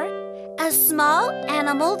door. A small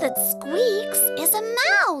animal that squeaks is a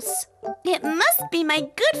mouse. It must be my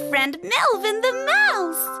good friend Melvin the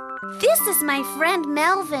mouse. This is my friend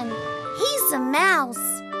Melvin. He's a mouse.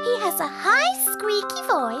 He has a high squeaky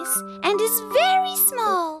voice and is very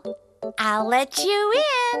small. I'll let you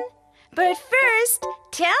in. But first,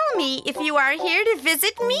 tell me if you are here to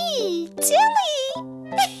visit me, Tillie.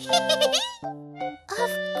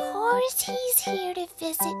 Of course he's here to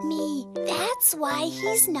visit me. That's why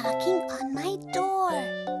he's knocking on my door.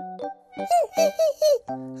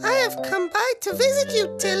 I have come by to visit you,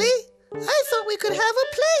 Tillie. I thought we could have a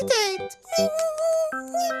play date.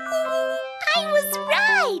 I was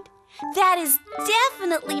right. That is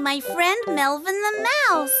definitely my friend Melvin the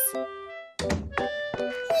mouse.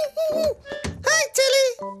 Hi,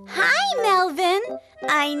 Tillie. Hi, Melvin.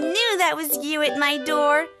 I knew that was you at my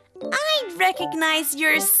door. I'd recognize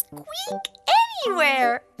your squeak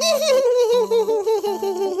anywhere.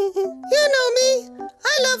 You know me.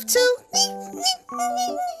 I love to.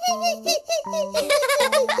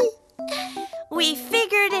 We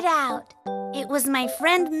figured it out. It was my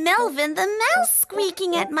friend Melvin the mouse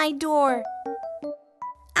squeaking at my door.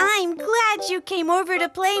 I'm glad you came over to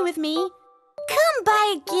play with me. Come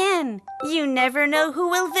by again. You never know who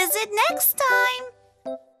will visit next time.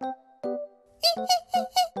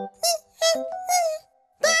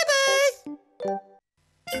 Bye-bye.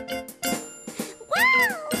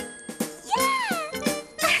 Wow! Yeah!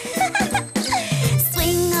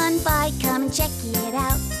 Swing on by, come and check it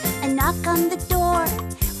out. A knock on the door.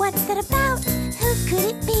 What's that about? Who could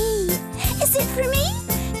it be? Is it for me?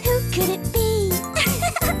 Who could it be?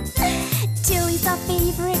 Tillie's our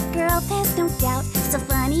favorite girl, there's no doubt. So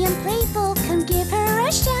funny and playful, come give her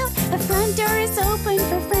a shout. The front door is open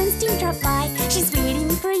for friends to drop by. She's waiting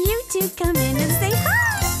for you to come in and say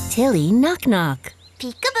hi. Tillie knock knock.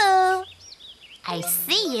 Peekaboo! I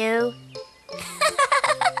see you.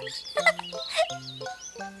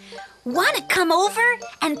 Want to come over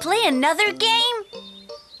and play another game?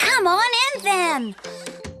 Come on in then.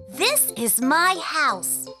 This is my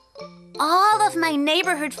house. All of my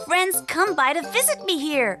neighborhood friends come by to visit me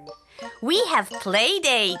here. We have play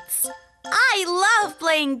dates. I love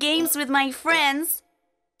playing games with my friends.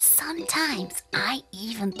 Sometimes I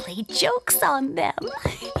even play jokes on them.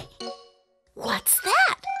 What's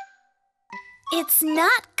that? It's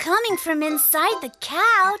not coming from inside the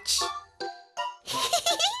couch.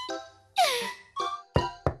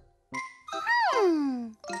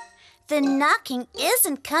 The knocking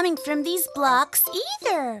isn't coming from these blocks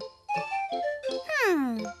either.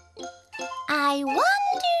 I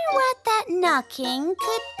wonder what that knocking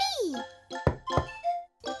could be.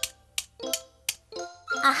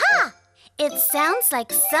 Aha! It sounds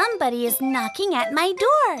like somebody is knocking at my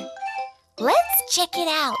door. Let's check it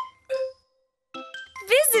out.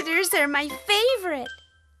 Visitors are my favorite.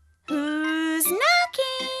 Who's knocking?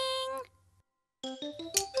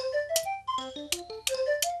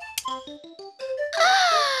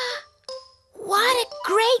 What a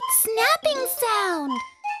great snapping sound!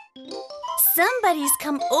 Somebody's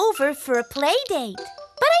come over for a play date,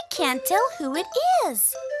 but I can't tell who it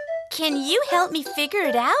is. Can you help me figure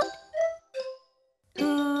it out?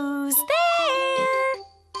 Who's there?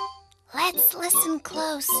 Let's listen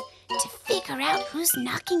close to figure out who's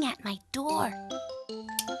knocking at my door.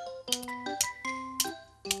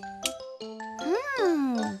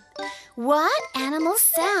 What animal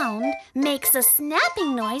sound makes a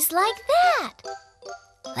snapping noise like that?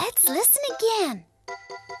 Let's listen again.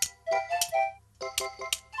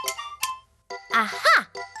 Aha!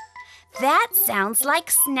 That sounds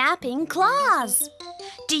like snapping claws.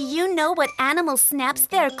 Do you know what animal snaps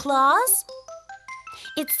their claws?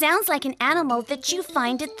 It sounds like an animal that you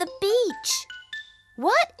find at the beach.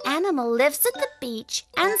 What animal lives at the beach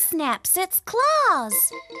and snaps its claws?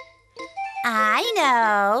 I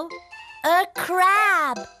know. A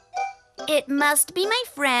crab. It must be my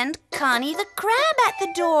friend Connie the crab at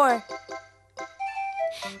the door.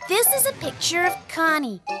 This is a picture of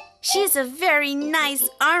Connie. She's a very nice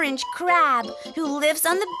orange crab who lives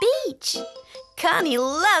on the beach. Connie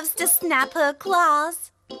loves to snap her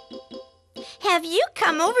claws. Have you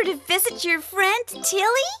come over to visit your friend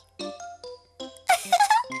Tillie?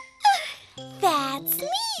 That's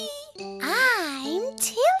me. I'm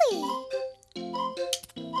Tillie.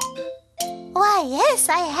 Why, yes,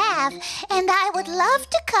 I have. And I would love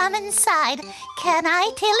to come inside. Can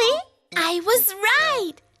I, Tillie? I was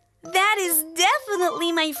right. That is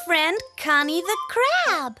definitely my friend Connie the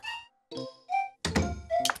crab.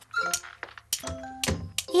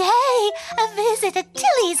 Yay! A visit at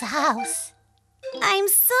Tillie's house. I'm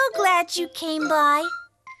so glad you came by.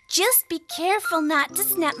 Just be careful not to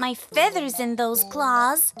snap my feathers in those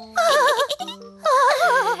claws.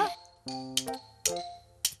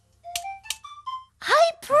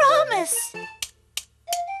 I promise.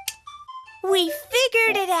 We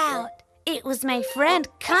figured it out. It was my friend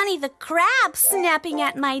Connie the crab snapping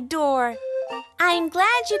at my door. I'm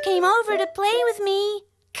glad you came over to play with me.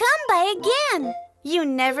 Come by again. You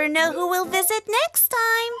never know who will visit next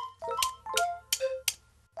time.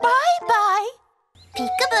 Bye-bye.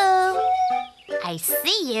 Peekaboo. I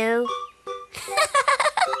see you.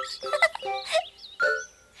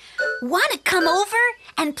 Want to come over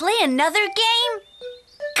and play another game?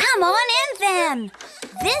 Come on in then.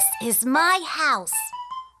 This is my house.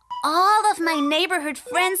 All of my neighborhood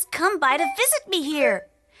friends come by to visit me here.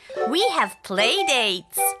 We have play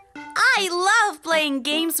dates. I love playing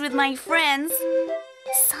games with my friends.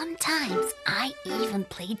 Sometimes I even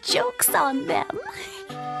play jokes on them.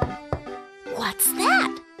 What's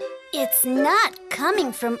that? It's not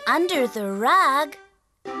coming from under the rug.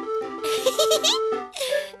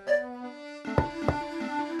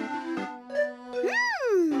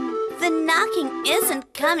 The knocking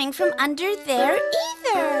isn't coming from under there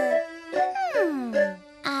either.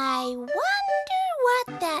 I wonder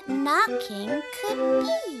what that knocking could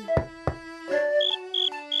be.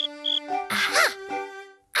 Aha!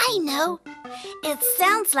 I know. It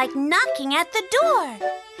sounds like knocking at the door.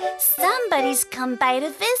 Somebody's come by to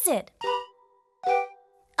visit.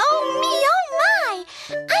 Oh me, oh my!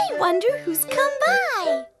 I wonder who's come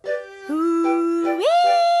by. Who is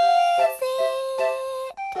it?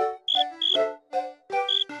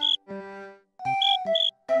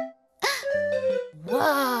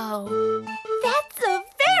 Whoa! That's a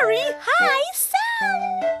very high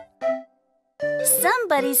sound!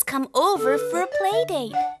 Somebody's come over for a play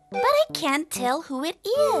date, but I can't tell who it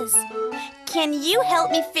is. Can you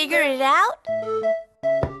help me figure it out?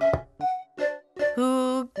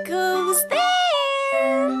 Who goes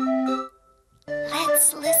there?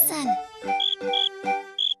 Let's listen.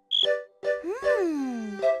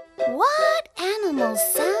 What animal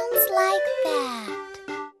sounds like that?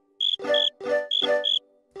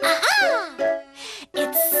 Aha!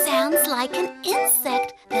 It sounds like an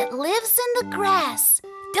insect that lives in the grass.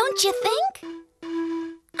 Don't you think?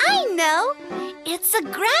 I know! It's a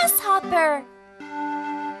grasshopper.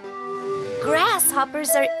 Grasshoppers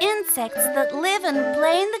are insects that live and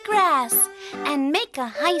play in the grass and make a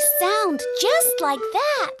high sound just like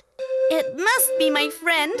that. It must be my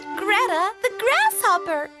friend Greta the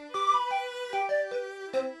grasshopper.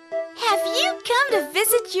 Have you come to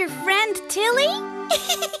visit your friend Tillie?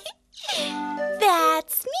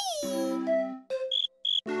 That's me.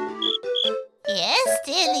 Yes,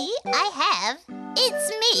 Tillie, I have. It's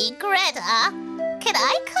me, Greta. Can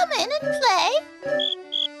I come in and play?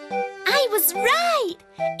 I was right.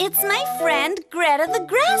 It's my friend Greta the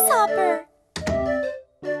grasshopper.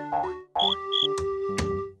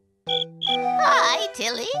 Hi,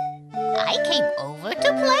 Tillie. I came over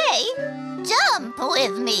to play. Jump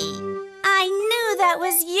with me. I knew that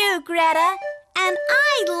was you, Greta, and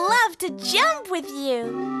I'd love to jump with you.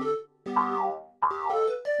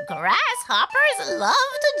 Grasshoppers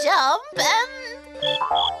love to jump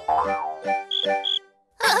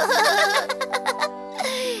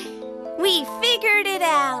We figured it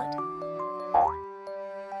out.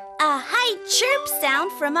 A high chirp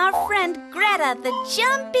sound from our friend Greta the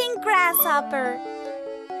jumping grasshopper.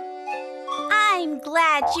 I'm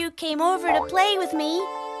glad you came over to play with me.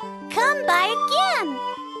 Come by again.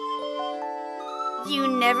 You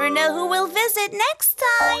never know who will visit next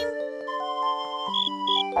time.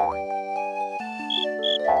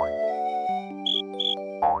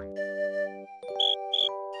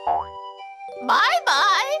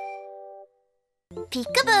 Bye-bye.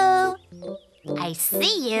 Peekaboo. I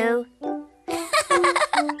see you.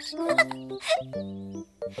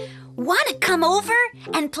 Want to come over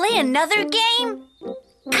and play another game?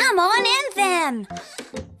 Come on in then.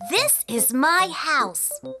 This is my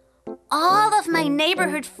house. All of my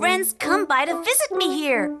neighborhood friends come by to visit me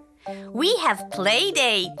here. We have play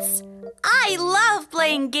dates. I love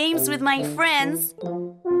playing games with my friends.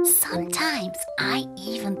 Sometimes I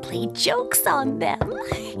even play jokes on them.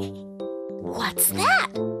 What's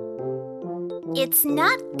that? It's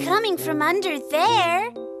not coming from under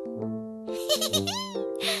there.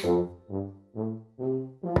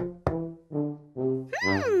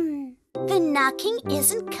 The knocking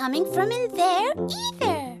isn't coming from in there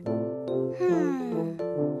either.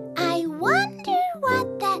 I wonder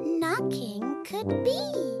what that knocking could be.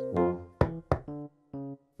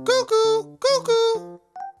 Cuckoo, cuckoo.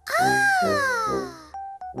 Ah!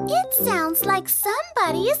 It sounds like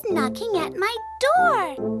somebody is knocking at my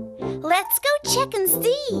door. Let's go check and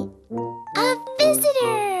see. A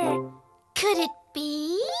visitor. Could it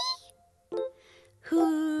be?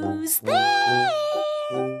 Who's there?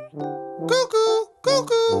 Cuckoo,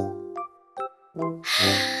 cuckoo.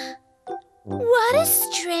 What a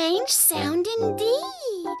strange sound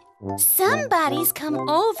indeed. Somebody's come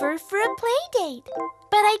over for a play date,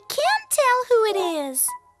 but I can't tell who it is.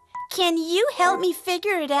 Can you help me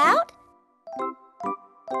figure it out?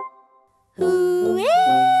 Who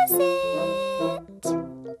is it?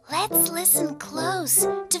 Let's listen close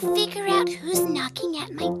to figure out who's knocking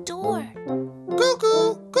at my door.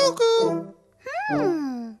 Cuckoo, cuckoo.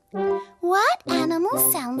 What animal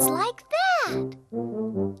sounds like that?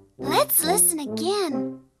 Let's listen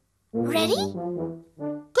again. Ready?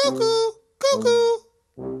 Cuckoo, cuckoo.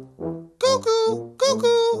 Cuckoo,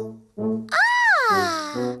 cuckoo.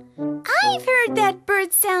 Ah! I've heard that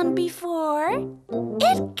bird sound before.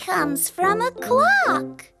 It comes from a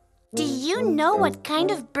clock. Do you know what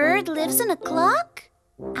kind of bird lives in a clock?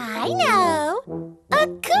 I know. A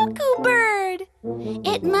cuckoo bird.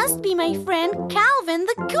 It must be my friend Calvin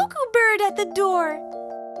the cuckoo bird at the door.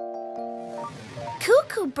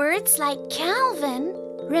 Cuckoo birds like Calvin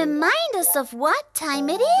remind us of what time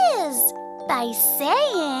it is by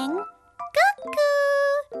saying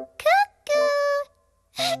cuckoo,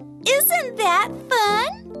 cuckoo. Isn't that fun?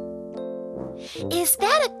 Is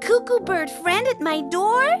that a cuckoo bird friend at my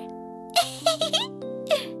door?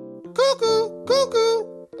 Cuckoo, cuckoo.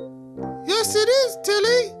 Yes, it is,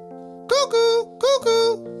 Tillie. Cuckoo,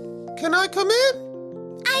 cuckoo. Can I come in?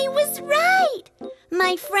 I was right.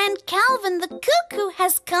 My friend Calvin the cuckoo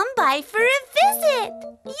has come by for a visit.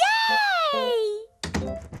 Yay!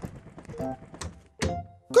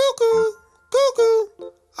 Cuckoo,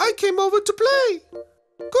 cuckoo. I came over to play.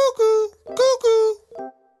 Cuckoo, cuckoo.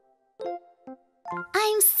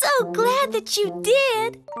 I'm so glad that you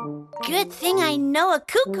did. Good thing I know a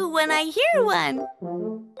cuckoo when I hear one.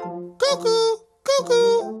 Cuckoo,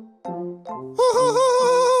 cuckoo.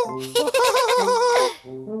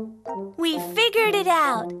 We figured it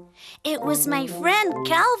out. It was my friend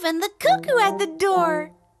Calvin the cuckoo at the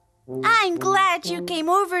door. I'm glad you came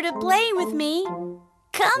over to play with me.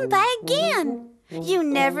 Come by again. You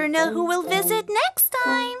never know who will visit next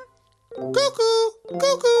time. Cuckoo,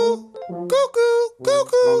 cuckoo, cuckoo,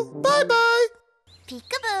 cuckoo. Bye-bye.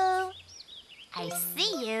 Peekaboo. I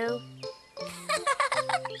see you.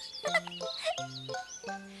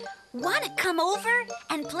 Want to come over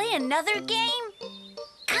and play another game?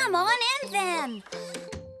 Come on in then.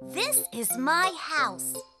 This is my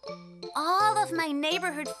house. All of my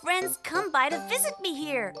neighborhood friends come by to visit me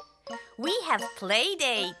here. We have play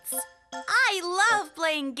dates. I love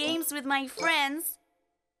playing games with my friends.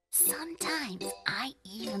 Sometimes I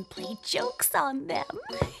even play jokes on them.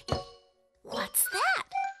 What's that?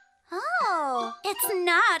 Oh, it's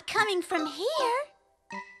not coming from here.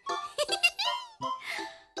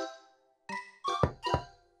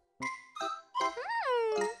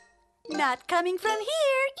 Not coming from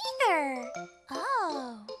here either.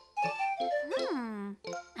 Oh.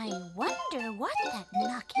 I wonder what that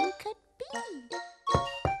knocking could be.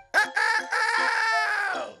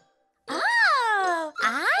 Oh,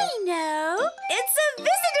 I know. It's a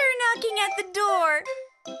visitor knocking at the door.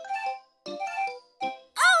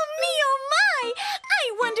 Oh my! I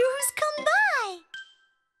wonder who's come by.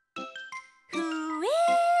 Who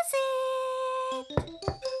is it?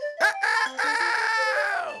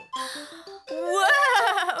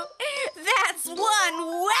 Whoa! That's one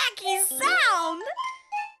wacky sound!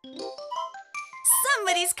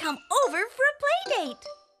 Somebody's come over for a play date.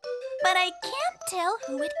 But I can't tell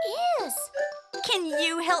who it is. Can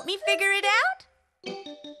you help me figure it out?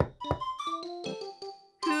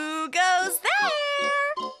 Who goes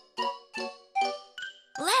there?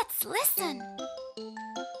 Let's listen.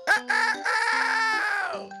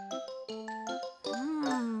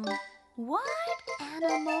 What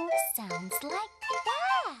animal sounds like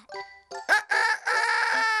that?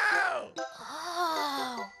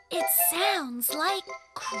 Oh, it sounds like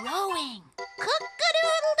crowing.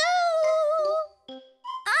 Cock-a-doodle-doo!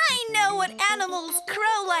 I know what animals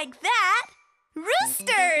crow like that.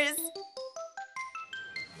 Roosters!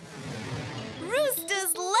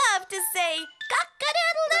 Roosters love to say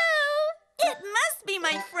cock-a-doodle-doo! It must be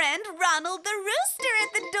my friend Ronald the rooster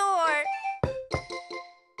at the door.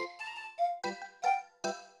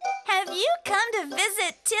 Have you come to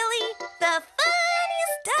visit Tillie, the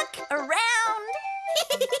funniest duck around?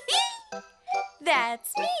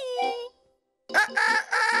 That's me.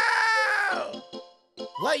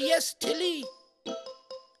 Why, yes, Tillie.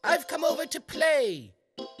 I've come over to play.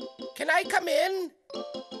 Can I come in?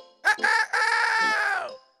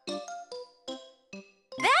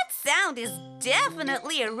 That sound is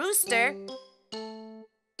definitely a rooster.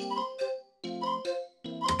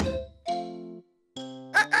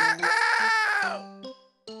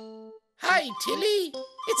 Hi, Tillie.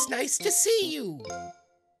 It's nice to see you.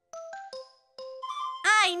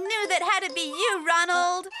 I knew that had to be you,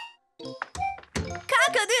 Ronald.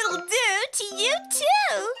 Cock-a-doodle-doo to you,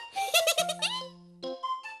 too.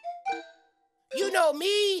 You know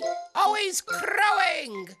me, always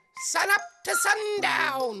crowing, sun up to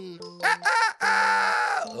sundown.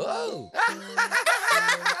 Oh.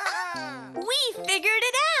 We figured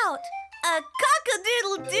it out. A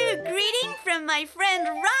cock-a-doodle-doo greeting from my friend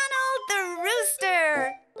Ronald the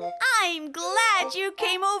rooster. I'm glad you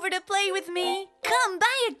came over to play with me. Come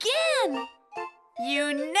by again.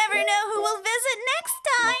 You never know who will visit next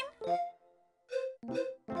time.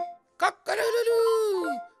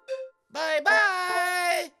 Cock-a-doodle-doo.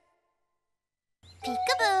 Bye-bye.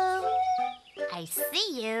 Peekaboo. I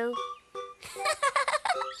see you.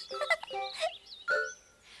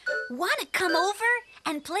 Want to come over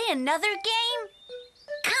and play another game?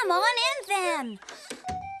 Come on in then.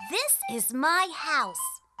 This is my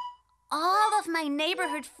house. All of my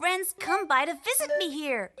neighborhood friends come by to visit me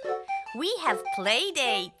here. We have play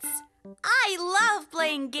dates. I love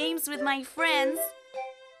playing games with my friends.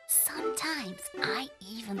 Sometimes I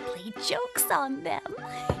even play jokes on them.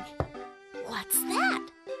 What's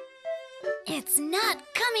that? It's not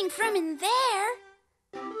coming from in there.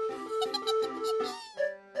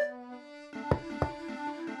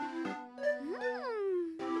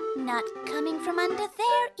 Not coming from under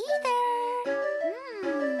there either.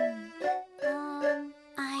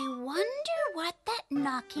 I wonder what that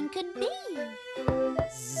knocking could be.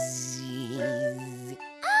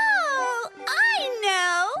 Oh, I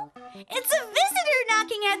know! It's a visitor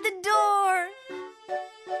knocking at the door.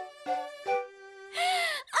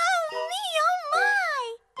 Oh me, oh my!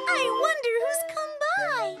 I wonder who's come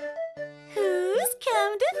by. Who's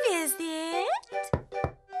come to visit?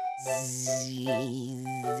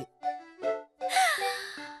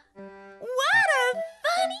 What a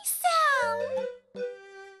funny sound!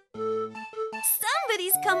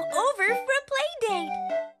 Somebody's come over for a play date,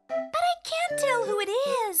 but I can't tell who it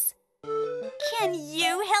is. Can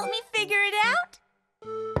you help me figure it out?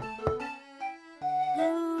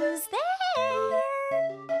 Who's there?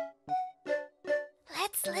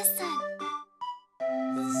 Let's listen.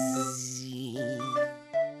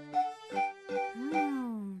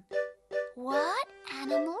 What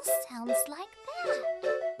animal sounds like that?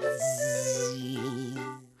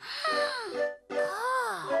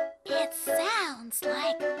 Oh, it sounds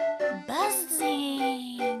like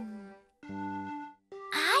buzzing.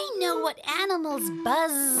 I know what animals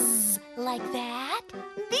buzz like that.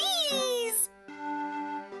 Bees!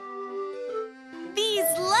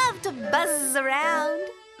 Bees love to buzz around.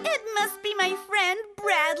 It must be my friend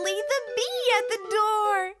Bradley the bee at the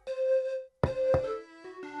door.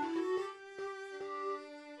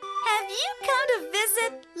 Have you come to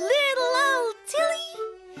visit little old Tillie?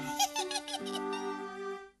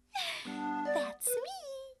 That's me.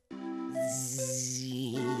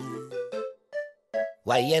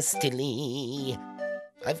 Why, yes, Tillie.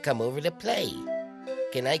 I've come over to play.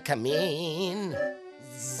 Can I come in?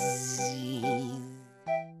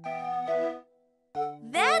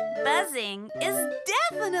 That buzzing is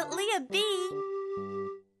definitely a bee.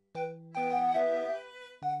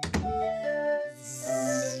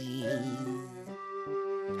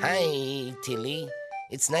 Hi, Tillie.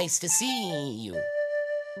 It's nice to see you.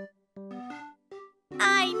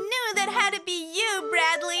 I knew that had to be you,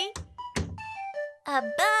 Bradley. A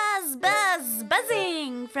buzz, buzz,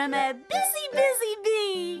 buzzing from a busy, busy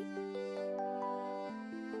bee.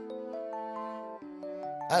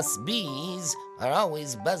 Us bees are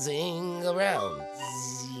always buzzing around.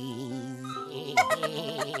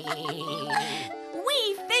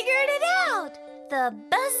 We figured it out. The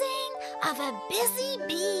buzzing of a busy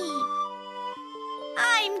bee.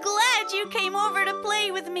 I'm glad you came over to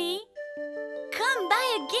play with me. Come by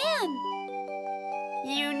again.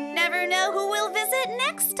 You never know who will visit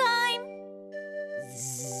next time.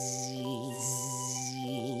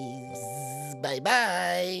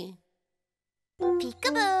 Bye-bye.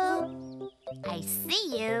 Peekaboo. I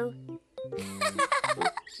see you.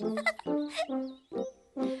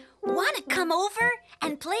 Want to come over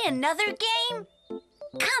and play another game?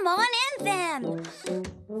 Come on in then.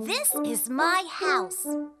 This is my house.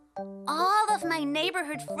 All of my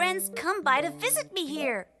neighborhood friends come by to visit me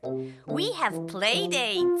here. We have play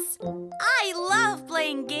dates. I love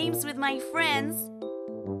playing games with my friends.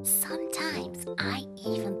 Sometimes I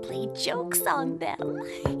even play jokes on them.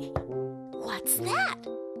 What's that?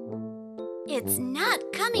 It's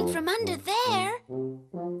not coming from under there.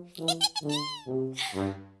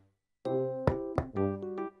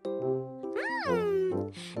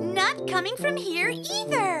 Not coming from here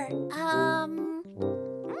either.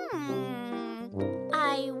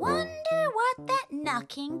 I wonder what that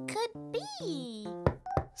knocking could be.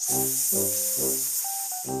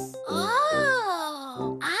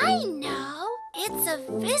 Oh, I know. It's a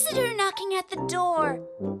visitor knocking at the door.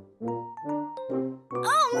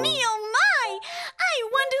 Oh me, oh my! I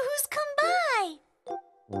wonder who's come by.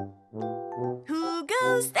 Who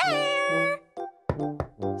goes there?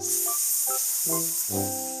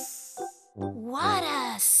 What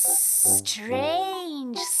a strange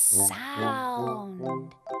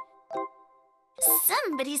sound.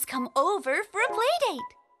 Somebody's come over for a play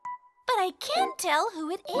date, but I can't tell who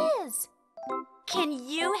it is. Can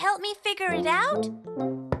you help me figure it out?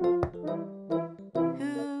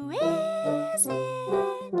 Who is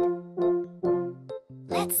it?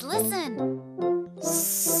 Let's listen.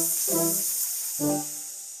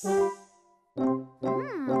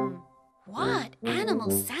 What animal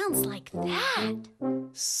sounds like that?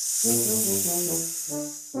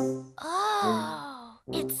 Oh,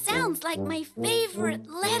 it sounds like my favorite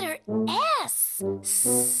letter S.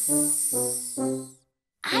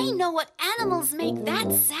 I know what animals make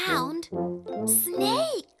that sound.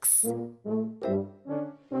 Snakes.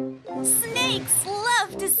 Snakes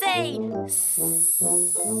love to say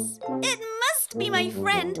 "sss." It must be my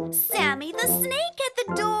friend Sammy the snake at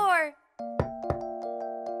the door.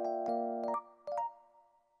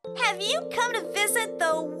 Have you come to visit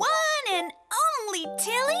the one and only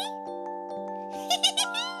Tillie?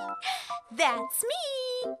 That's me.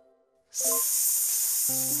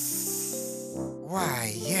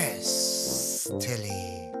 Why, yes,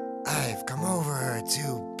 Tillie. I've come over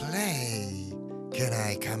to play. Can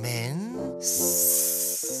I come in?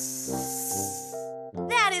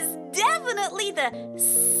 That is definitely the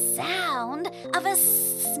sound of a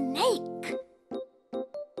snake.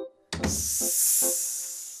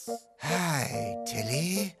 Hi,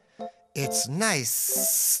 Tillie. It's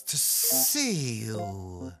nice to see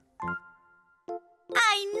you.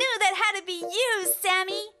 I knew that had to be you,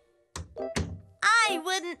 Sammy. I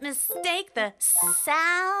wouldn't mistake the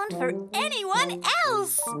sound for anyone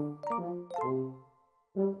else.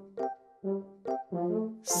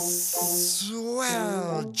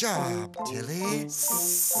 Swell job, Tillie.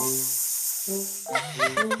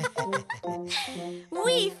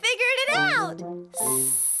 We figured it out.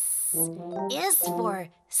 Is for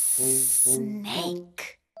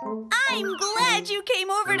snake. I'm glad you came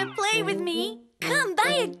over to play with me. Come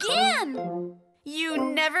by again. You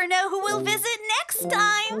never know who will visit next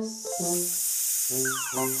time.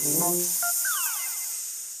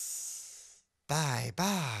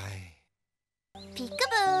 Bye-bye.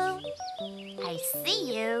 Peekaboo. I see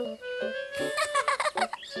you.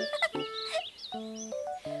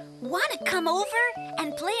 Want to come over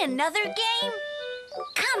and play another game?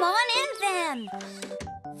 Come on in then.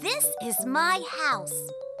 This is my house.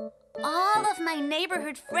 All of my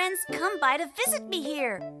neighborhood friends come by to visit me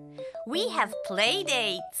here. We have play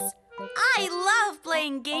dates. I love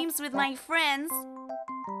playing games with my friends.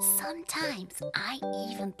 Sometimes I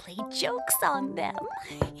even play jokes on them.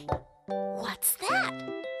 What's that?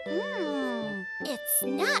 It's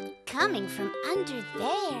not coming from under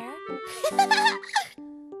there.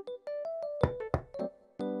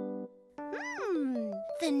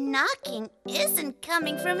 The knocking isn't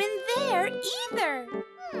coming from in there either.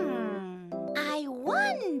 I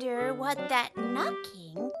wonder what that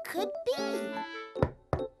knocking could be.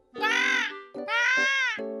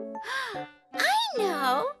 I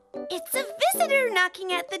know! It's a visitor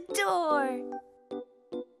knocking at the door.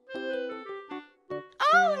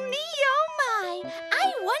 Oh, me, oh my!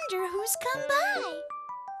 I wonder who's come by.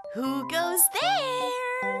 Who goes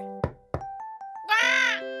there?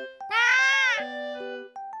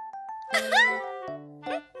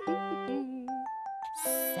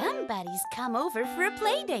 Somebody's come over for a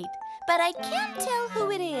play date, but I can't tell who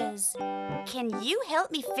it is. Can you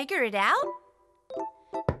help me figure it out?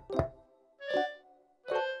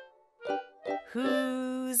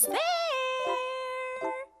 Who's there?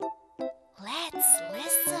 Let's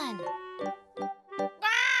listen.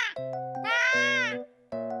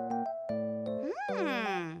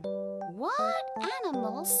 What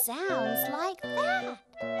animal sounds like that?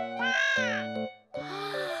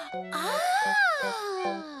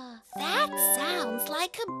 That sounds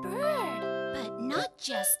like a bird, but not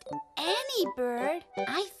just any bird.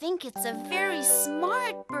 I think it's a very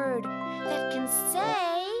smart bird that can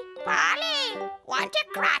say, "Polly, want a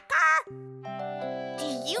cracker?" Do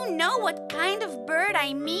you know what kind of bird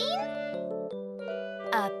I mean?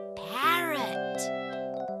 A parrot.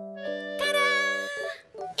 Ta-da!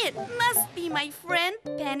 It must be my friend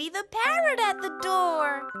Penny the parrot at the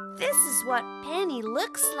door. This is what Penny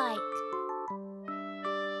looks like.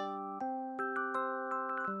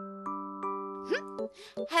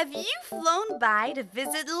 Have you flown by to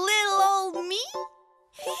visit little old me?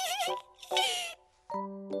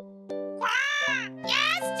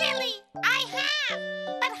 Yes, Tillie, I have.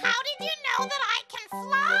 But how did you know that I can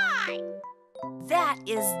fly? That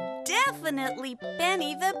is definitely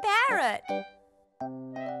Penny the parrot.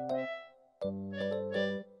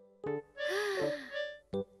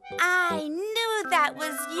 I knew that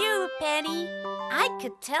was you, Penny. I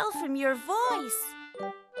could tell from your voice.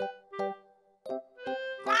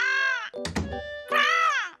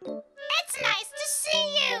 It's nice to see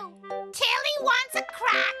you. Tillie wants a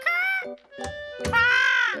cracker?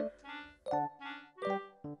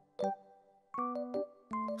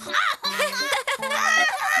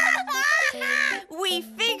 We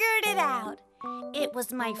figured it out. It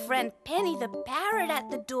was my friend Penny the parrot at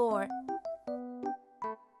the door.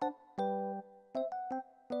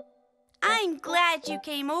 I'm glad you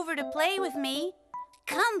came over to play with me.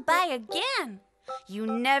 Come by again. You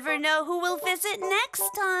never know who will visit next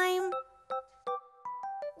time.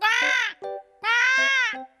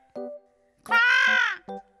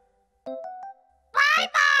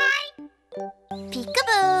 Bye-bye.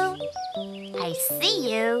 Peekaboo. I see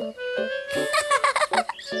you.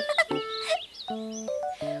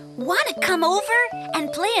 Want to come over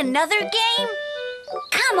and play another game?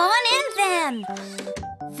 Come on in then.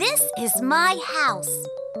 This is my house.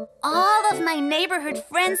 All of my neighborhood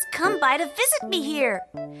friends come by to visit me here.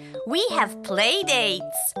 We have play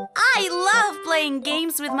dates. I love playing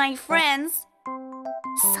games with my friends.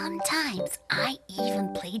 Sometimes I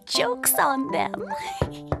even play jokes on them.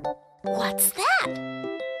 What's that?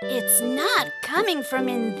 It's not coming from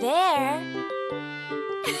in there.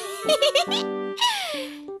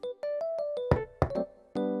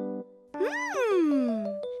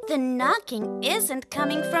 The knocking isn't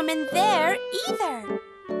coming from in there either.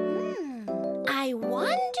 I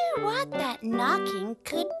wonder what that knocking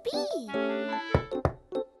could be.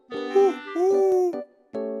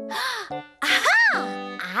 Aha!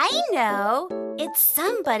 I know. It's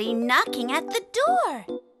somebody knocking at the door.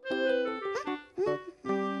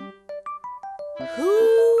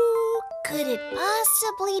 Who could it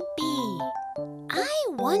possibly be? I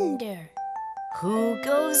wonder. Who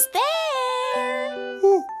goes there?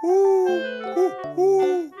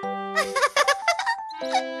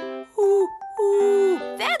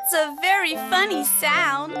 That's a very funny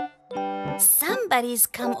sound. Somebody's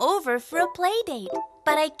come over for a play date,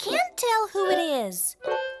 but I can't tell who it is.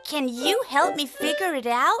 Can you help me figure it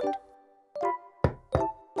out?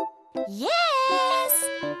 Yes!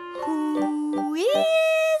 Who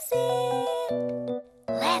is it?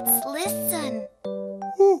 Let's listen.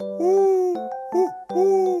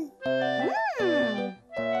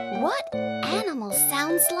 What animal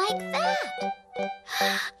sounds like that?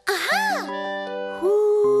 Aha!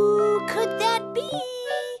 Who could that be?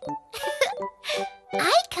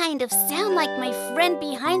 I kind of sound like my friend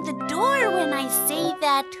behind the door when I say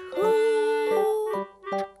that who.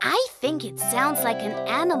 I think it sounds like an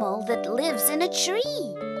animal that lives in a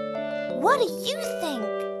tree. What do you think?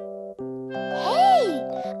 Hey,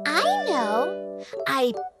 I know.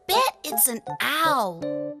 I bet it's an owl.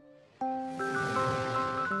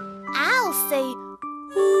 Owls say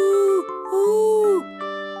hoo, hoo,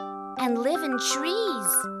 and live in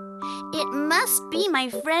trees. It must be my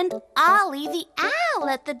friend Ollie the owl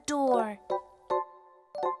at the door.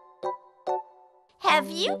 Have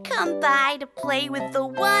you come by to play with the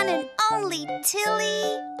one and only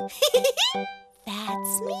Tillie?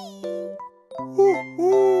 That's me.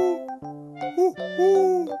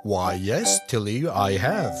 Why, yes, Tillie, I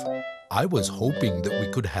have. I was hoping that we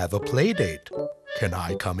could have a play date. Can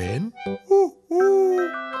I come in?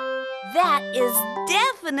 That is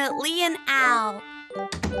definitely an owl.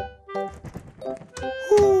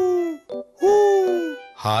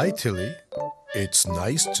 Hi, Tillie. It's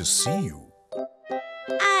nice to see you.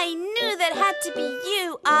 I knew that had to be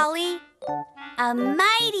you, Ollie. A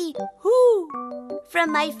mighty hoo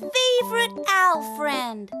from my favorite owl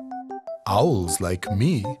friend. Owls like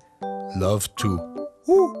me love to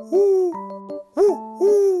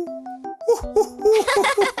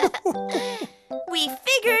We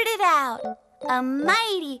figured it out. A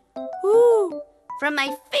mighty hoo from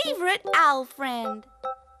my favorite owl friend.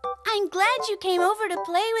 I'm glad you came over to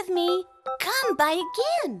play with me. Come by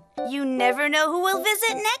again. You never know who will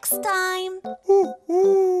visit next time.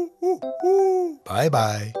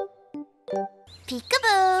 Bye-bye.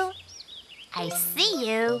 Peekaboo. I see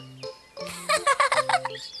you.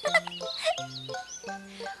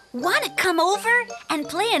 Want to come over and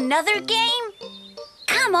play another game?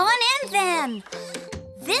 Come on in then.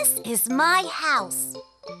 This is my house.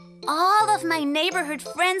 All of my neighborhood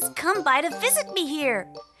friends come by to visit me here.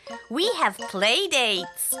 We have play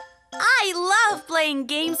dates. I love playing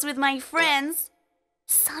games with my friends.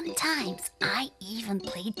 Sometimes I even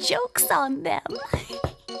play jokes on them.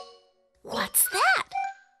 What's that?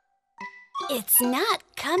 It's not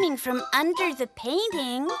coming from under the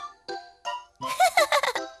painting.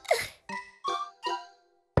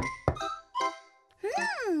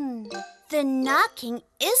 The knocking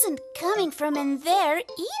isn't coming from in there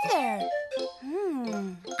either.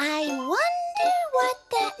 I wonder what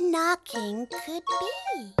that knocking could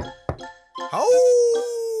be.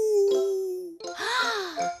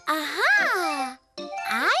 Aha!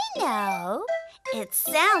 I know. It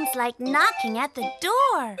sounds like knocking at the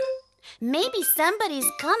door. Maybe somebody's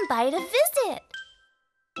come by to visit.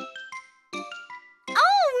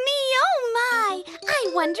 Oh me, oh my!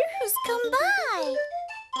 I wonder who's come by.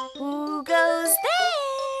 Who goes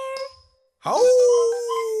there?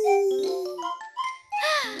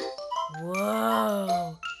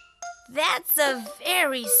 Whoa! That's a very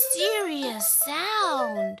very serious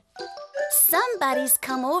sound. Somebody's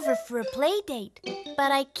come over for a play date,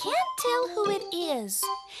 but I can't tell who it is.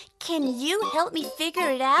 Can you help me figure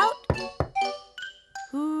it out?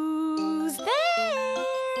 Who's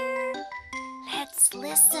there? Let's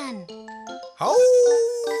listen.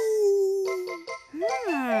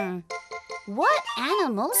 What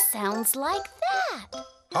animal sounds like that?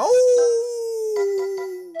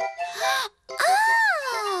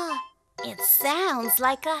 It sounds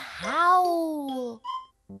like a howl.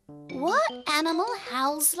 What animal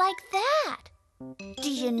howls like that? Do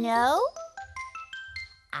you know?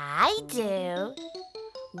 I do.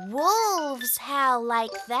 Wolves howl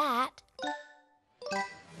like that.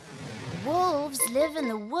 Wolves live in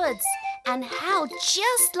the woods and howl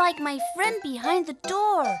just like my friend behind the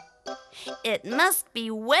door. It must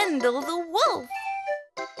be Wendell the wolf.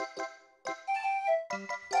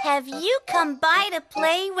 Have you come by to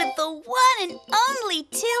play with the one and only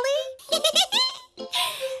Tillie?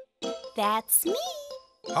 That's me.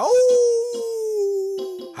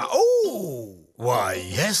 Why,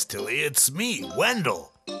 yes, Tillie, it's me,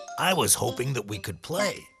 Wendell. I was hoping that we could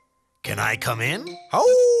play. Can I come in?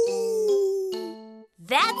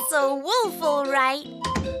 That's a wolf, all right.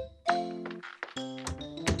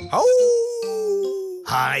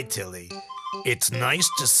 Hi, Tillie. It's nice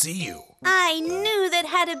to see you. I knew that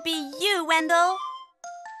had to be you, Wendell.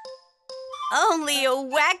 Only a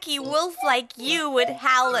wacky wolf like you would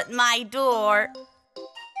howl at my door.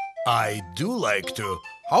 I do like to...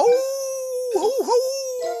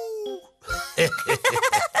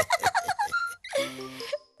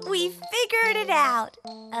 We figured it out.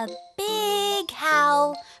 A big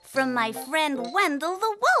howl from my friend Wendell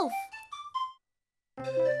the wolf.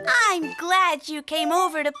 I'm glad you came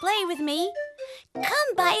over to play with me.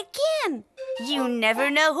 Come by again. You never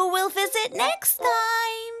know who we'll visit next time.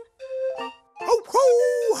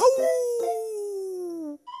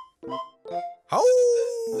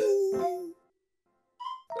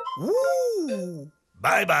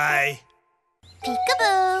 Bye-bye.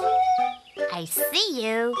 Peekaboo. I see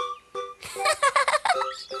you.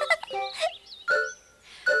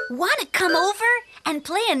 Want to come over and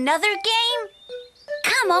play another game?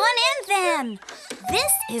 Come on in then.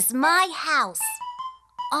 This is my house.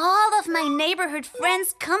 All of my neighborhood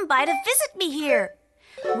friends come by to visit me here.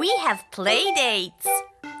 We have play dates.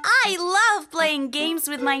 I love playing games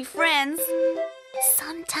with my friends.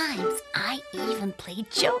 Sometimes I even play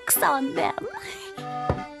jokes on them.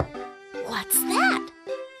 What's that?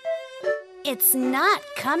 It's not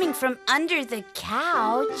coming from under the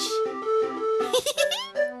couch.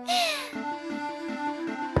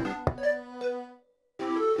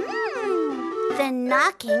 The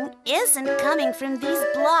knocking isn't coming from these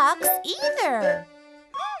blocks either.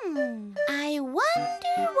 I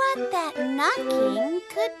wonder what that knocking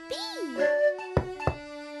could be.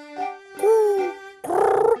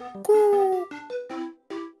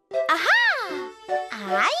 Aha!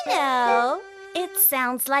 I know. It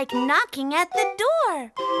sounds like knocking at the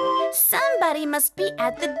door. Somebody must be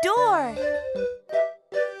at the door.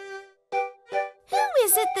 Who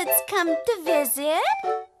is it that's come to visit?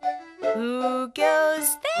 Who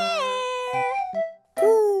goes there?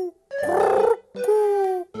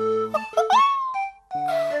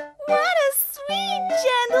 What a sweet,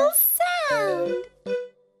 gentle sound.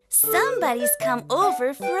 Somebody's come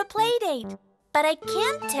over for a play date, but I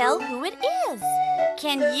can't tell who it is.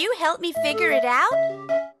 Can you help me figure it out?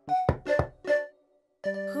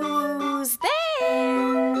 Who's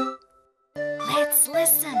there? Let's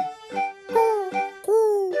listen.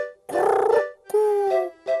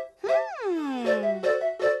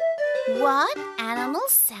 What animal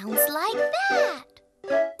sounds like that?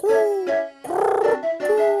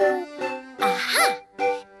 Aha!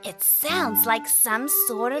 It sounds like some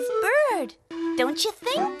sort of bird, don't you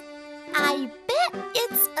think? I bet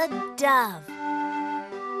it's a dove.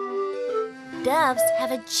 Doves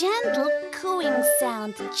have a gentle cooing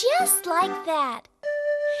sound just like that.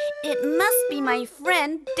 It must be my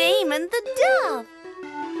friend Damon the dove.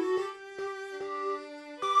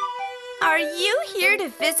 Are you here to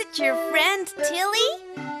visit your friend Tillie?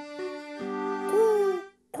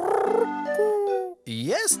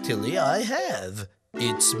 Yes, Tillie, I have.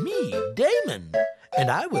 It's me, Damon,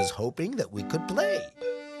 and I was hoping that we could play.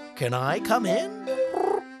 Can I come in?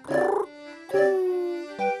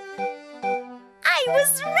 I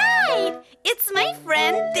was right! It's my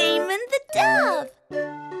friend Damon the dove.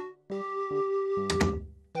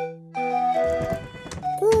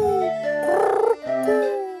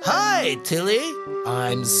 Hi, Tillie.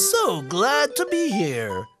 I'm so glad to be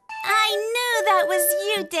here. I knew that was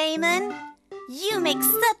you, Damon. You make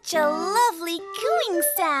such a lovely cooing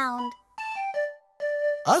sound.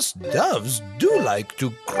 Us doves do like to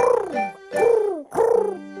crrr,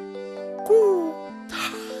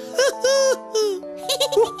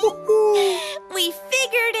 We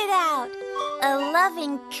figured it out. A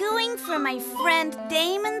loving cooing from my friend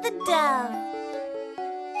Damon the dove.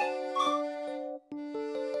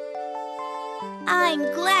 I'm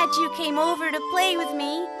glad you came over to play with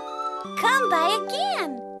me. Come by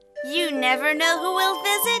again. You never know who will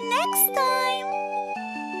visit next time.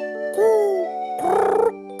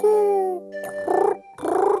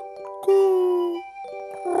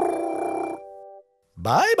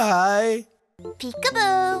 Bye-bye.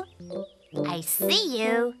 Peekaboo. I see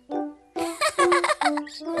you.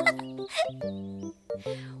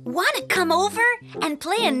 Want to come over and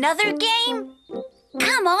play another game?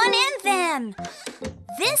 Come on in then.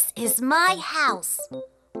 This is my house.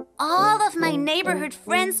 All of my neighborhood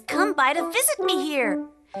friends come by to visit me here.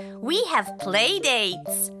 We have play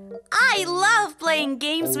dates. I love playing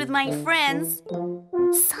games with my friends.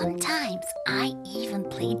 Sometimes I even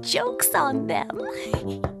play jokes on them.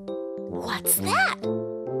 What's that?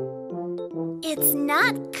 It's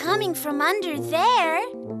not coming from under there.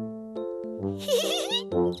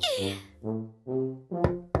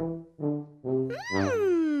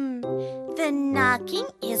 The knocking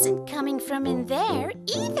isn't coming from in there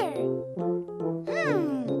either.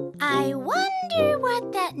 I wonder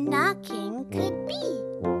what that knocking could be.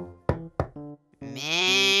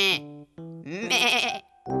 Meh. Meh.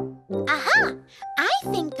 Aha! I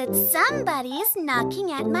think that somebody is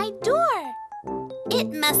knocking at my door.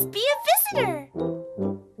 It must be a visitor.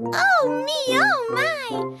 Oh me, oh my!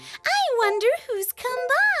 I wonder who's come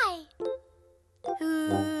by.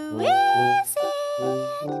 Who is it?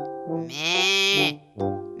 Meh.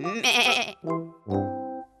 Meh.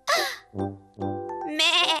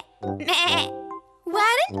 Meh, meh.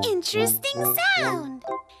 What an interesting sound.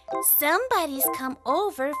 Somebody's come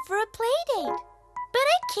over for a play date, but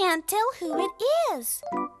I can't tell who it is.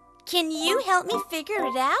 Can you help me figure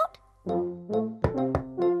it out?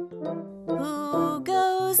 Who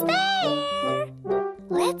goes there?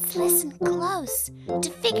 Let's listen close to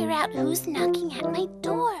figure out who's knocking at my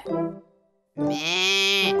door.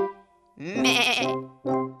 Meh. Meh.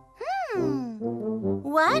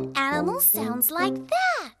 What animal sounds like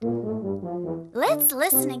that? Let's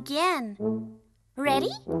listen again.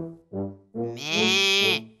 Ready?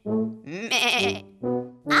 Meh. Meh.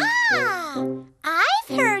 Ah! I've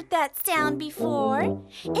heard that sound before.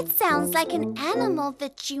 It sounds like an animal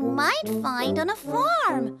that you might find on a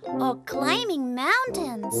farm or climbing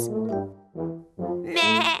mountains.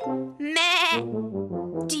 Meh, meh.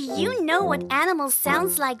 Do you know what animal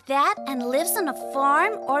sounds like that and lives on a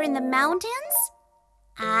farm or in the mountains?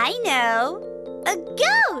 I know. A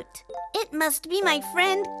goat. It must be my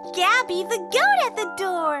friend Gabby the goat at the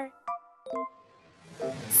door.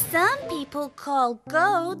 Some people call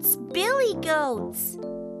goats billy goats.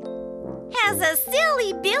 Has a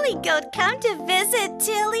silly billy goat come to visit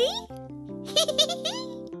Tillie?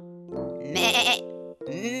 Meh.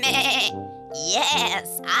 Meh.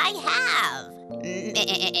 Yes, I have.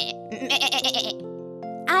 Meh. Meh.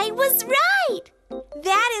 I was right.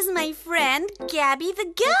 That is my friend Gabby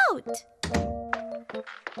the goat.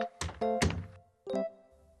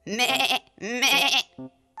 Meh. Meh.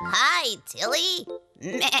 Hi, Tillie.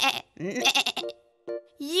 Meh. Meh.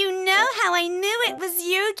 You know how I knew it was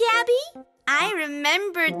you, Gabby? I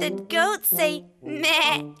remembered that goats say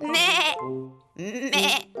meh, meh.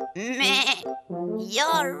 Meh. Meh.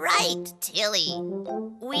 You're right, Tillie.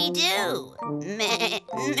 We do. Meh.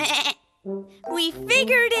 Meh. We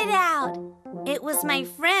figured it out. It was my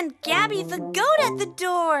friend Gabby the goat at the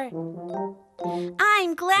door.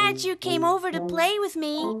 I'm glad you came over to play with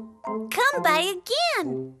me. Come by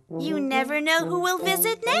again. You never know who will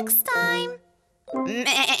visit next time.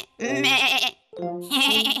 Meh. Meh.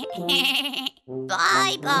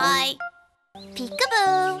 Bye-bye.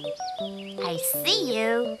 Peekaboo. I see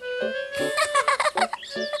you.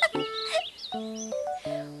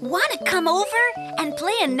 Want to come over and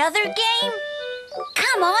play another game?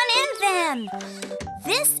 Come on in then.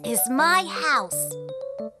 This is my house.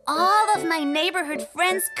 All of my neighborhood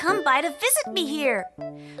friends come by to visit me here.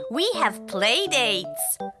 We have play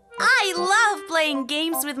dates. I love playing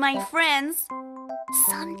games with my friends.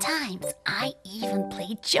 Sometimes I even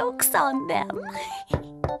play jokes on them.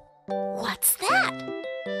 What's that?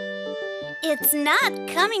 It's not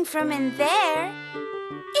coming from in there.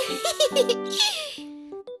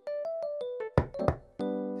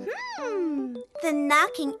 The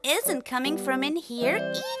knocking isn't coming from in here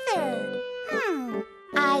either.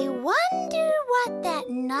 I wonder what that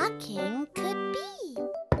knocking could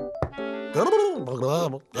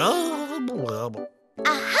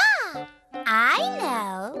Aha! I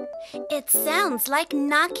know. It sounds like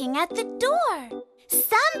knocking at the door.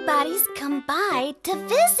 Somebody's come by to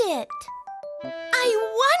visit. I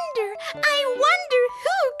wonder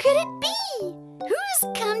who could it be? Who's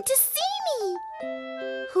come to see me?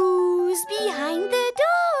 Who's behind the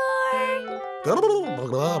door?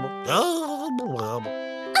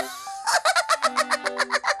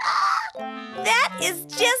 That is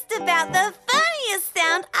just about the funniest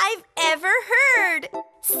sound I've ever heard.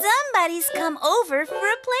 Somebody's come over for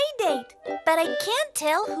a play date, but I can't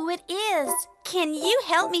tell who it is. Can you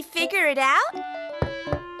help me figure it out?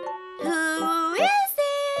 Who is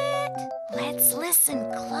it? Let's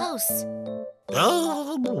listen close.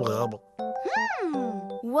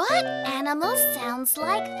 What animal sounds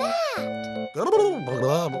like that?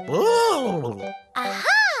 Aha!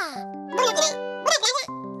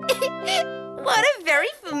 What a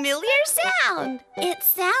very familiar sound! It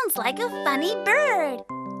sounds like a funny bird.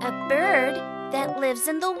 A bird that lives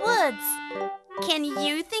in the woods. Can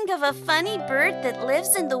you think of a funny bird that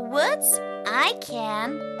lives in the woods? I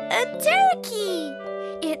can. A turkey!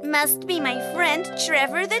 It must be my friend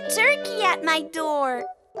Trevor the turkey at my door.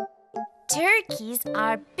 Turkeys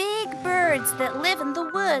are big birds that live in the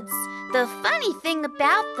woods. The funny thing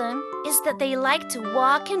about them is that they like to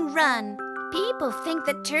walk and run. People think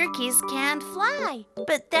that turkeys can't fly,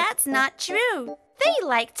 but that's not true. They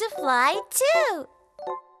like to fly too.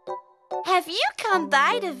 Have you come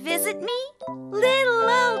by to visit me, little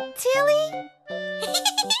old Tillie?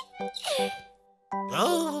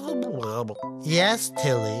 Yes,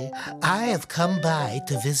 Tillie, I have come by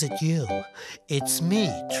to visit you. It's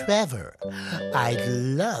me, Trevor. I'd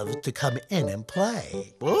love to come in and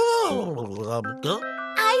play. I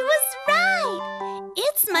was right.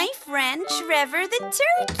 It's my friend Trevor the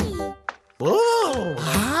turkey. Oh,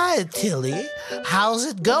 hi, Tillie. How's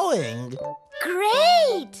it going?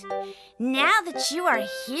 Great! Now that you are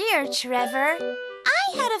here, Trevor,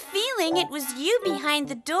 I had a feeling it was you behind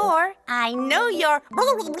the door. I know you're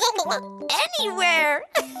anywhere.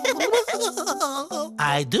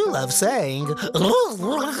 I do love saying,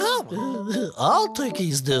 all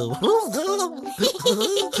turkeys do.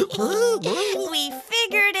 We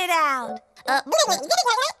figured it out.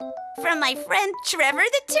 From my friend Trevor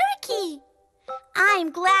the turkey.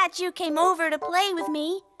 I'm glad you came over to play with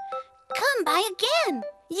me. Come by again.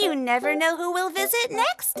 You never know who will visit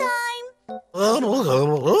next time.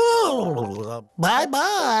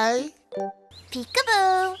 Bye-bye.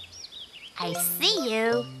 Peekaboo. I see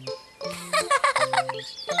you.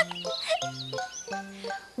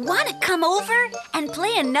 Want to come over and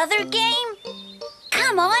play another game?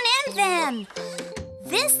 Come on in then.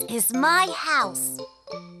 This is my house.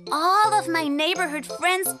 All of my neighborhood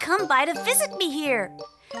friends come by to visit me here.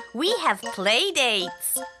 We have play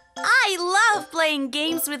dates. I love playing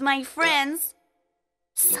games with my friends.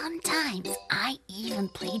 Sometimes I even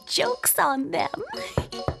play jokes on them.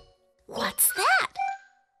 What's that?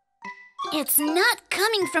 It's not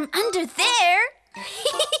coming from under there.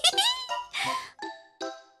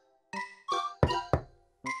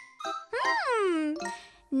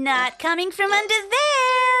 Not coming from under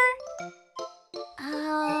there.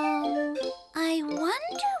 I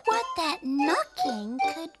wonder what that knocking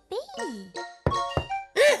could be.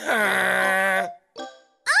 I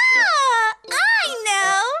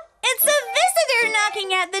know! It's a visitor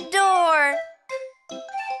knocking at the door.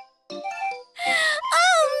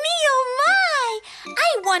 Oh, me, oh, my!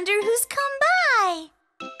 I wonder who's come by.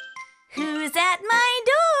 Who's at my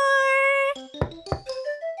door?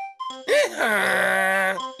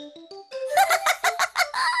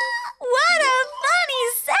 What a funny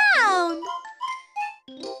sound!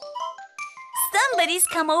 Somebody's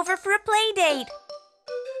come over for a play date.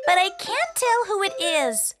 But I can't tell who it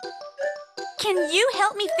is. Can you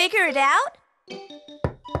help me figure it out?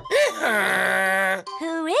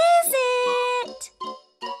 Who is it?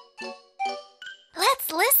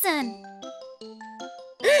 Let's listen.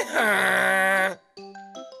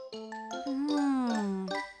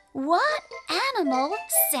 What animal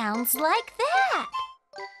sounds like that?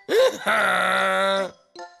 Aha!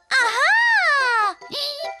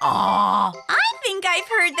 I think I've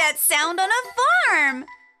heard that sound on a farm.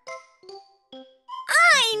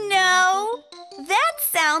 I know! That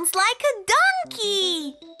sounds like a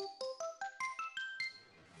donkey!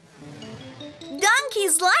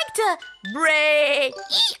 Donkeys like to bray,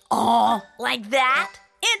 like that.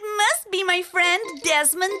 It must be my friend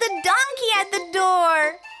Desmond the donkey at the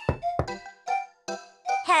door.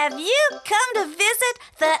 Have you come to visit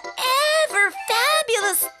the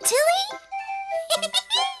ever-fabulous Tillie?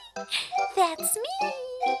 That's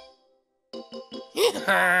me.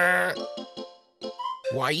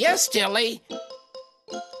 Why, yes, Tillie.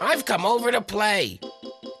 I've come over to play.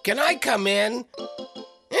 Can I come in?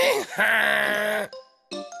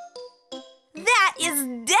 That is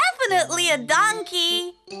definitely a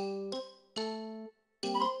donkey.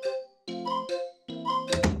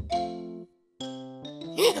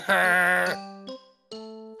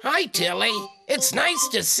 Hi, Tillie. It's nice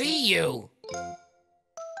to see you.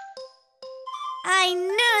 I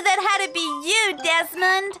knew that had to be you,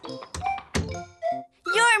 Desmond.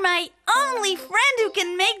 You're my only friend who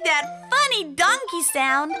can make that funny donkey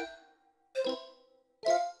sound.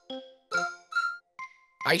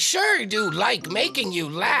 I sure do like making you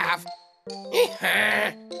laugh. We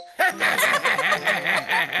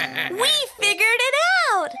figured it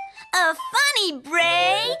out. A funny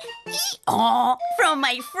bray from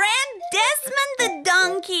my friend Desmond the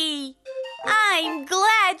donkey. I'm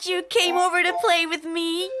glad you came over to play with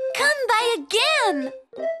me. Come by again.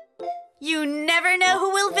 You never know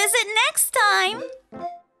who will visit next time.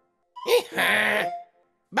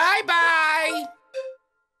 Bye-bye.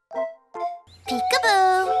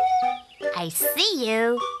 Peekaboo. I see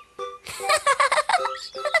you.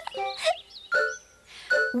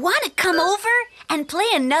 Want to come over and play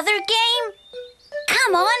another game?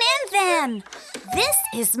 Come on in then. This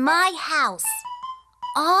is my house.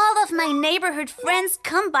 All of my neighborhood friends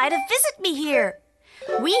come by to visit me here.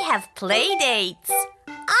 We have play dates.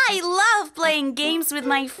 I love playing games with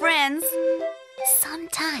my friends.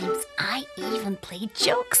 Sometimes I even play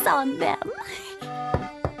jokes on them.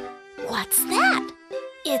 What's that?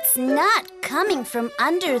 It's not coming from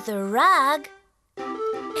under the rug.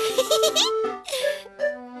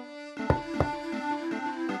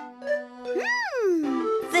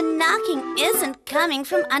 The knocking isn't coming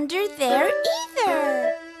from under there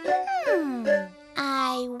either.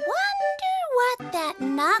 I wonder what that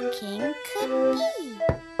knocking could be.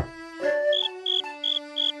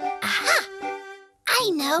 Aha! I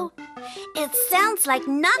know. It sounds like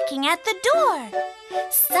knocking at the door.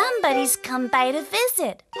 Somebody's come by to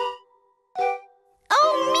visit.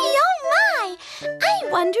 Oh me, oh my! I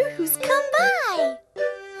wonder who's come by.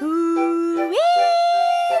 Who is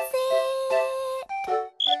it?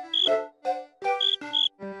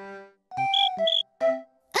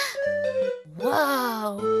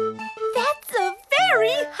 Whoa! That's a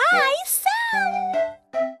very high sound.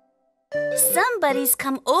 Somebody's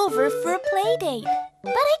come over for a play date,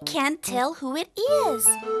 but I can't tell who it is.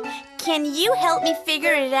 Can you help me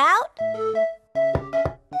figure it out?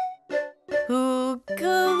 Who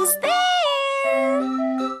goes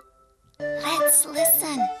there? Let's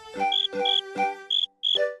listen.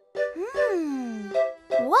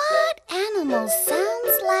 What animal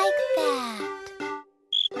sounds like that?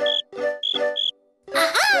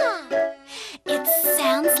 Aha! It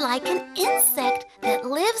sounds like an insect that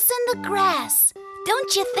lives in the grass.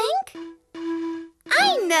 Don't you think?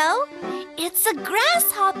 I know. It's a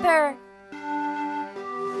grasshopper.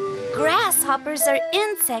 Grasshoppers are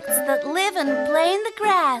insects that live and play in the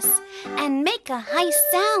grass and make a high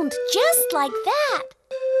sound just like that.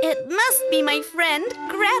 It must be my friend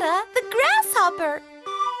Greta the grasshopper.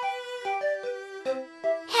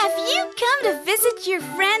 Have you come to visit your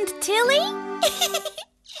friend Tillie?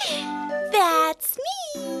 That's me.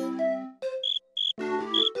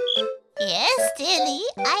 Yes, Tillie,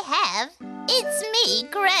 I have. It's me,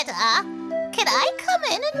 Greta. Can I come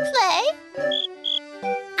in and play?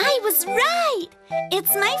 I was right.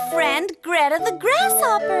 It's my friend Greta the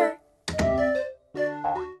grasshopper.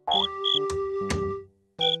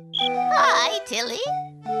 Hi, Tillie.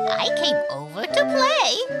 I came over to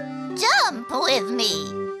play. Jump with me.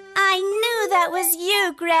 I knew that was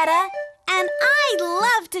you, Greta, and I'd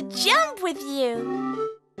love to jump with you.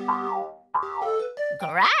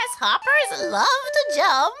 Grasshoppers love to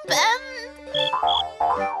jump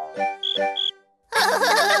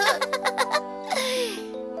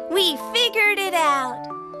We figured it out.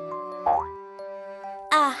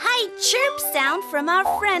 A high chirp sound from our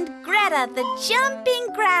friend Greta the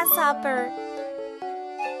jumping grasshopper.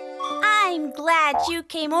 I'm glad you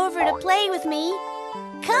came over to play with me.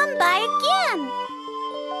 Come by again.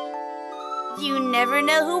 You never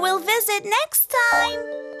know who will visit next time.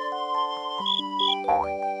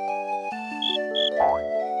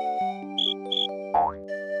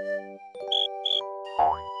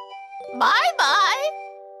 Bye-bye.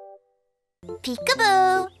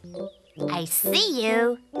 Peekaboo. I see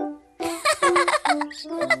you.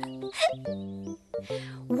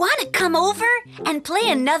 Want to come over and play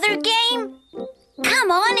another game?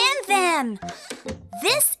 Come on in then.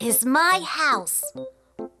 This is my house.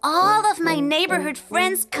 All of my neighborhood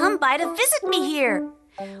friends come by to visit me here.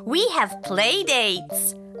 We have play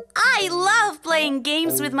dates. I love playing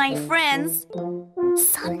games with my friends.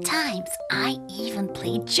 Sometimes I even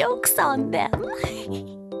play jokes on them.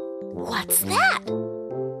 What's that?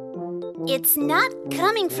 It's not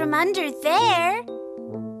coming from under there.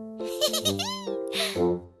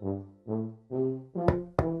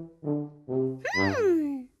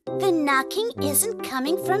 The knocking isn't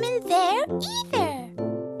coming from in there either.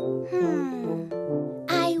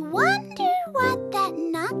 I wonder what that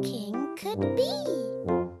knocking could be.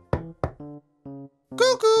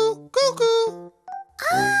 Cuckoo, cuckoo.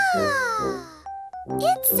 Ah!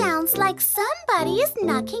 It sounds like somebody is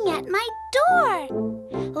knocking at my door.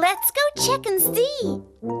 Let's go check and see.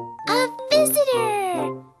 A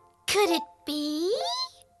visitor. Could it be?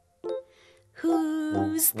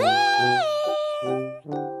 Who's there?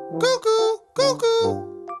 Cuckoo, cuckoo.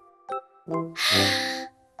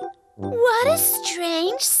 What a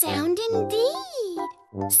strange sound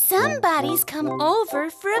indeed. Somebody's come over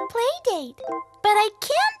for a play date, but I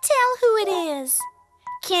can't tell who it is.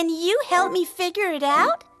 Can you help me figure it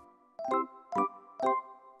out?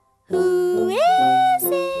 Who is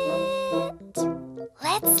it?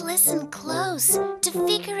 Let's listen close to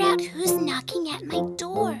figure out who's knocking at my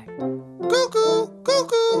door. Cuckoo,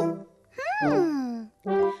 cuckoo.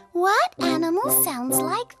 What animal sounds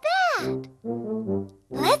like that?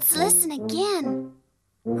 Let's listen again.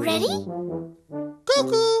 Ready?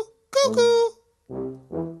 Cuckoo, cuckoo.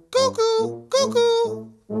 Cuckoo, cuckoo.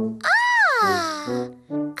 Ah!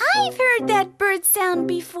 I've heard that bird sound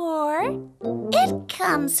before. It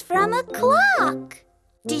comes from a clock.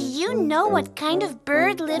 Do you know what kind of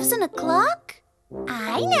bird lives in a clock?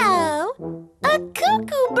 I know. A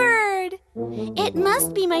cuckoo bird. It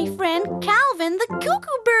must be my friend Calvin the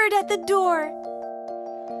cuckoo bird at the door.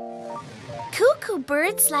 Cuckoo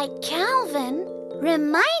birds like Calvin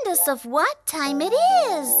remind us of what time it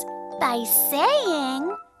is by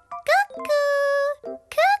saying cuckoo,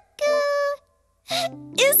 cuckoo.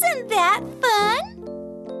 Isn't that fun?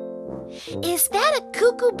 Is that a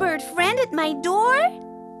cuckoo bird friend at my door?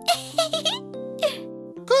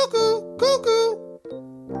 Cuckoo, cuckoo.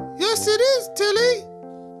 Yes, it is, Tillie.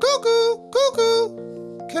 Cuckoo,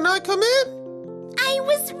 cuckoo. Can I come in? I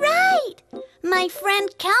was right. My friend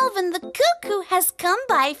Calvin the cuckoo has come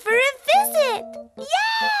by for a visit.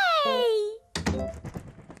 Yay!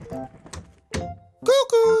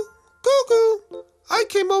 Cuckoo, cuckoo. I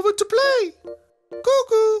came over to play.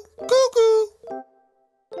 Cuckoo, cuckoo.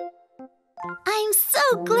 I'm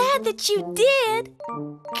so glad that you did.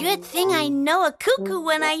 Good thing I know a cuckoo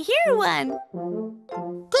when I hear one.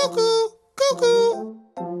 Cuckoo, cuckoo.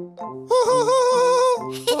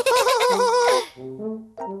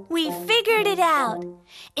 We figured it out.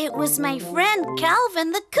 It was my friend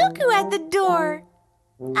Calvin the cuckoo at the door.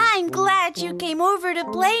 I'm glad you came over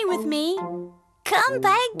to play with me. Come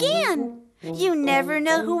by again. You never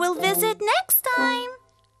know who will visit next time.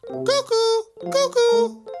 Cuckoo,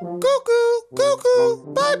 cuckoo, cuckoo,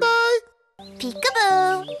 cuckoo. Bye-bye.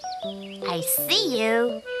 Peekaboo. I see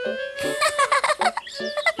you.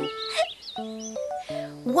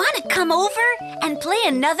 Want to come over and play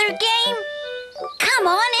another game? Come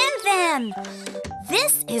on in then.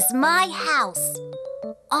 This is my house.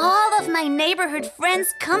 All of my neighborhood friends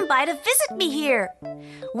come by to visit me here.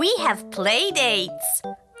 We have play dates.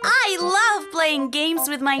 I love playing games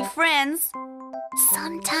with my friends.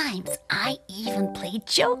 Sometimes I even play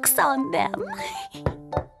jokes on them.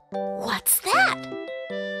 What's that?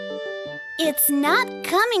 It's not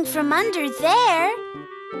coming from under there.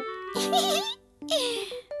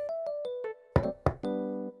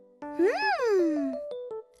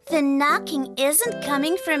 The knocking isn't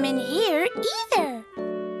coming from in here either.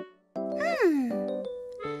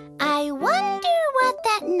 I wonder what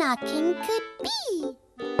that knocking could be.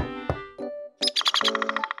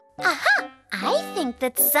 Aha! I think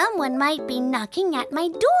that someone might be knocking at my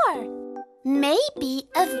door. Maybe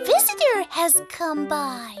a visitor has come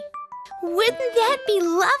by. Wouldn't that be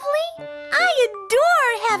lovely? I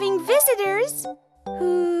adore having visitors.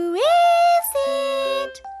 Who is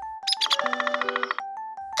it?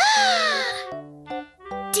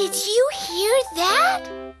 Did you hear that?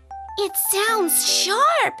 It sounds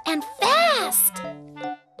sharp and fast.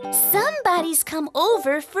 Somebody's come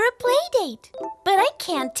over for a play date, but I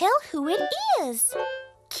can't tell who it is.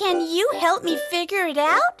 Can you help me figure it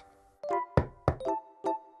out?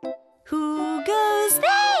 Who goes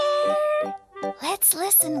there? Let's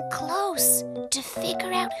listen close to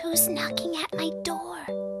figure out who's knocking at my door.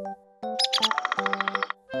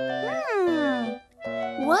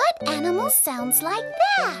 What animal sounds like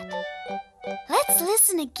that? Let's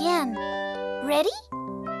listen again. Ready?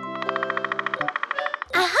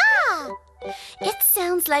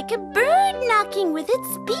 sounds like a bird knocking with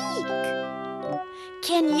its beak.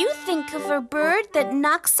 Can you think of a bird that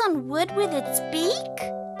knocks on wood with its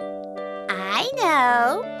beak? I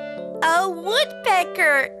know. A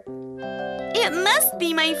woodpecker. It must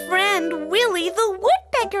be my friend Willie the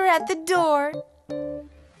woodpecker at the door.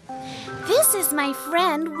 This is my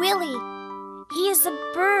friend Willie. He is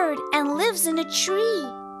a bird and lives in a tree.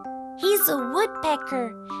 He's a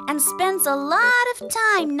woodpecker and spends a lot of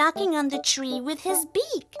time knocking on the tree with his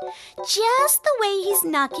beak, just the way he's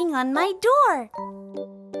knocking on my door.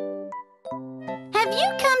 Have you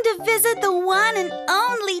come to visit the one and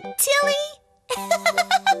only Tillie?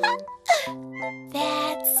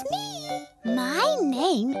 That's me. My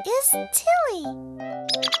name is Tillie.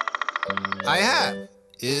 I have.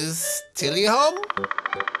 Is Tillie home?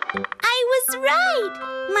 I was right.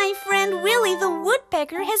 My friend Willie the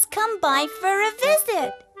woodpecker has come by for a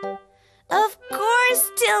visit. Of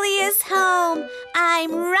course Tillie is home.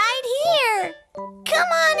 I'm right here. Come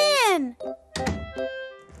on in.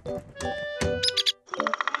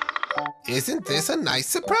 Isn't this a nice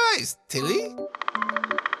surprise, Tillie?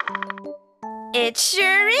 It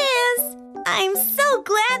sure is. I'm so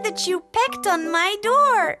glad that you pecked on my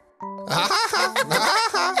door.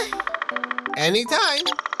 Anytime.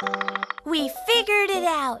 We figured it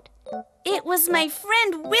out. It was my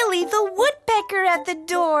friend Willie the woodpecker at the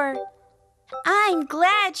door. I'm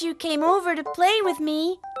glad you came over to play with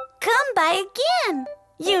me. Come by again.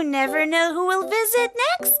 You never know who will visit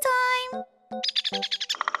next time.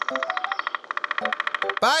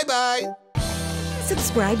 Bye-bye.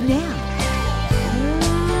 Subscribe now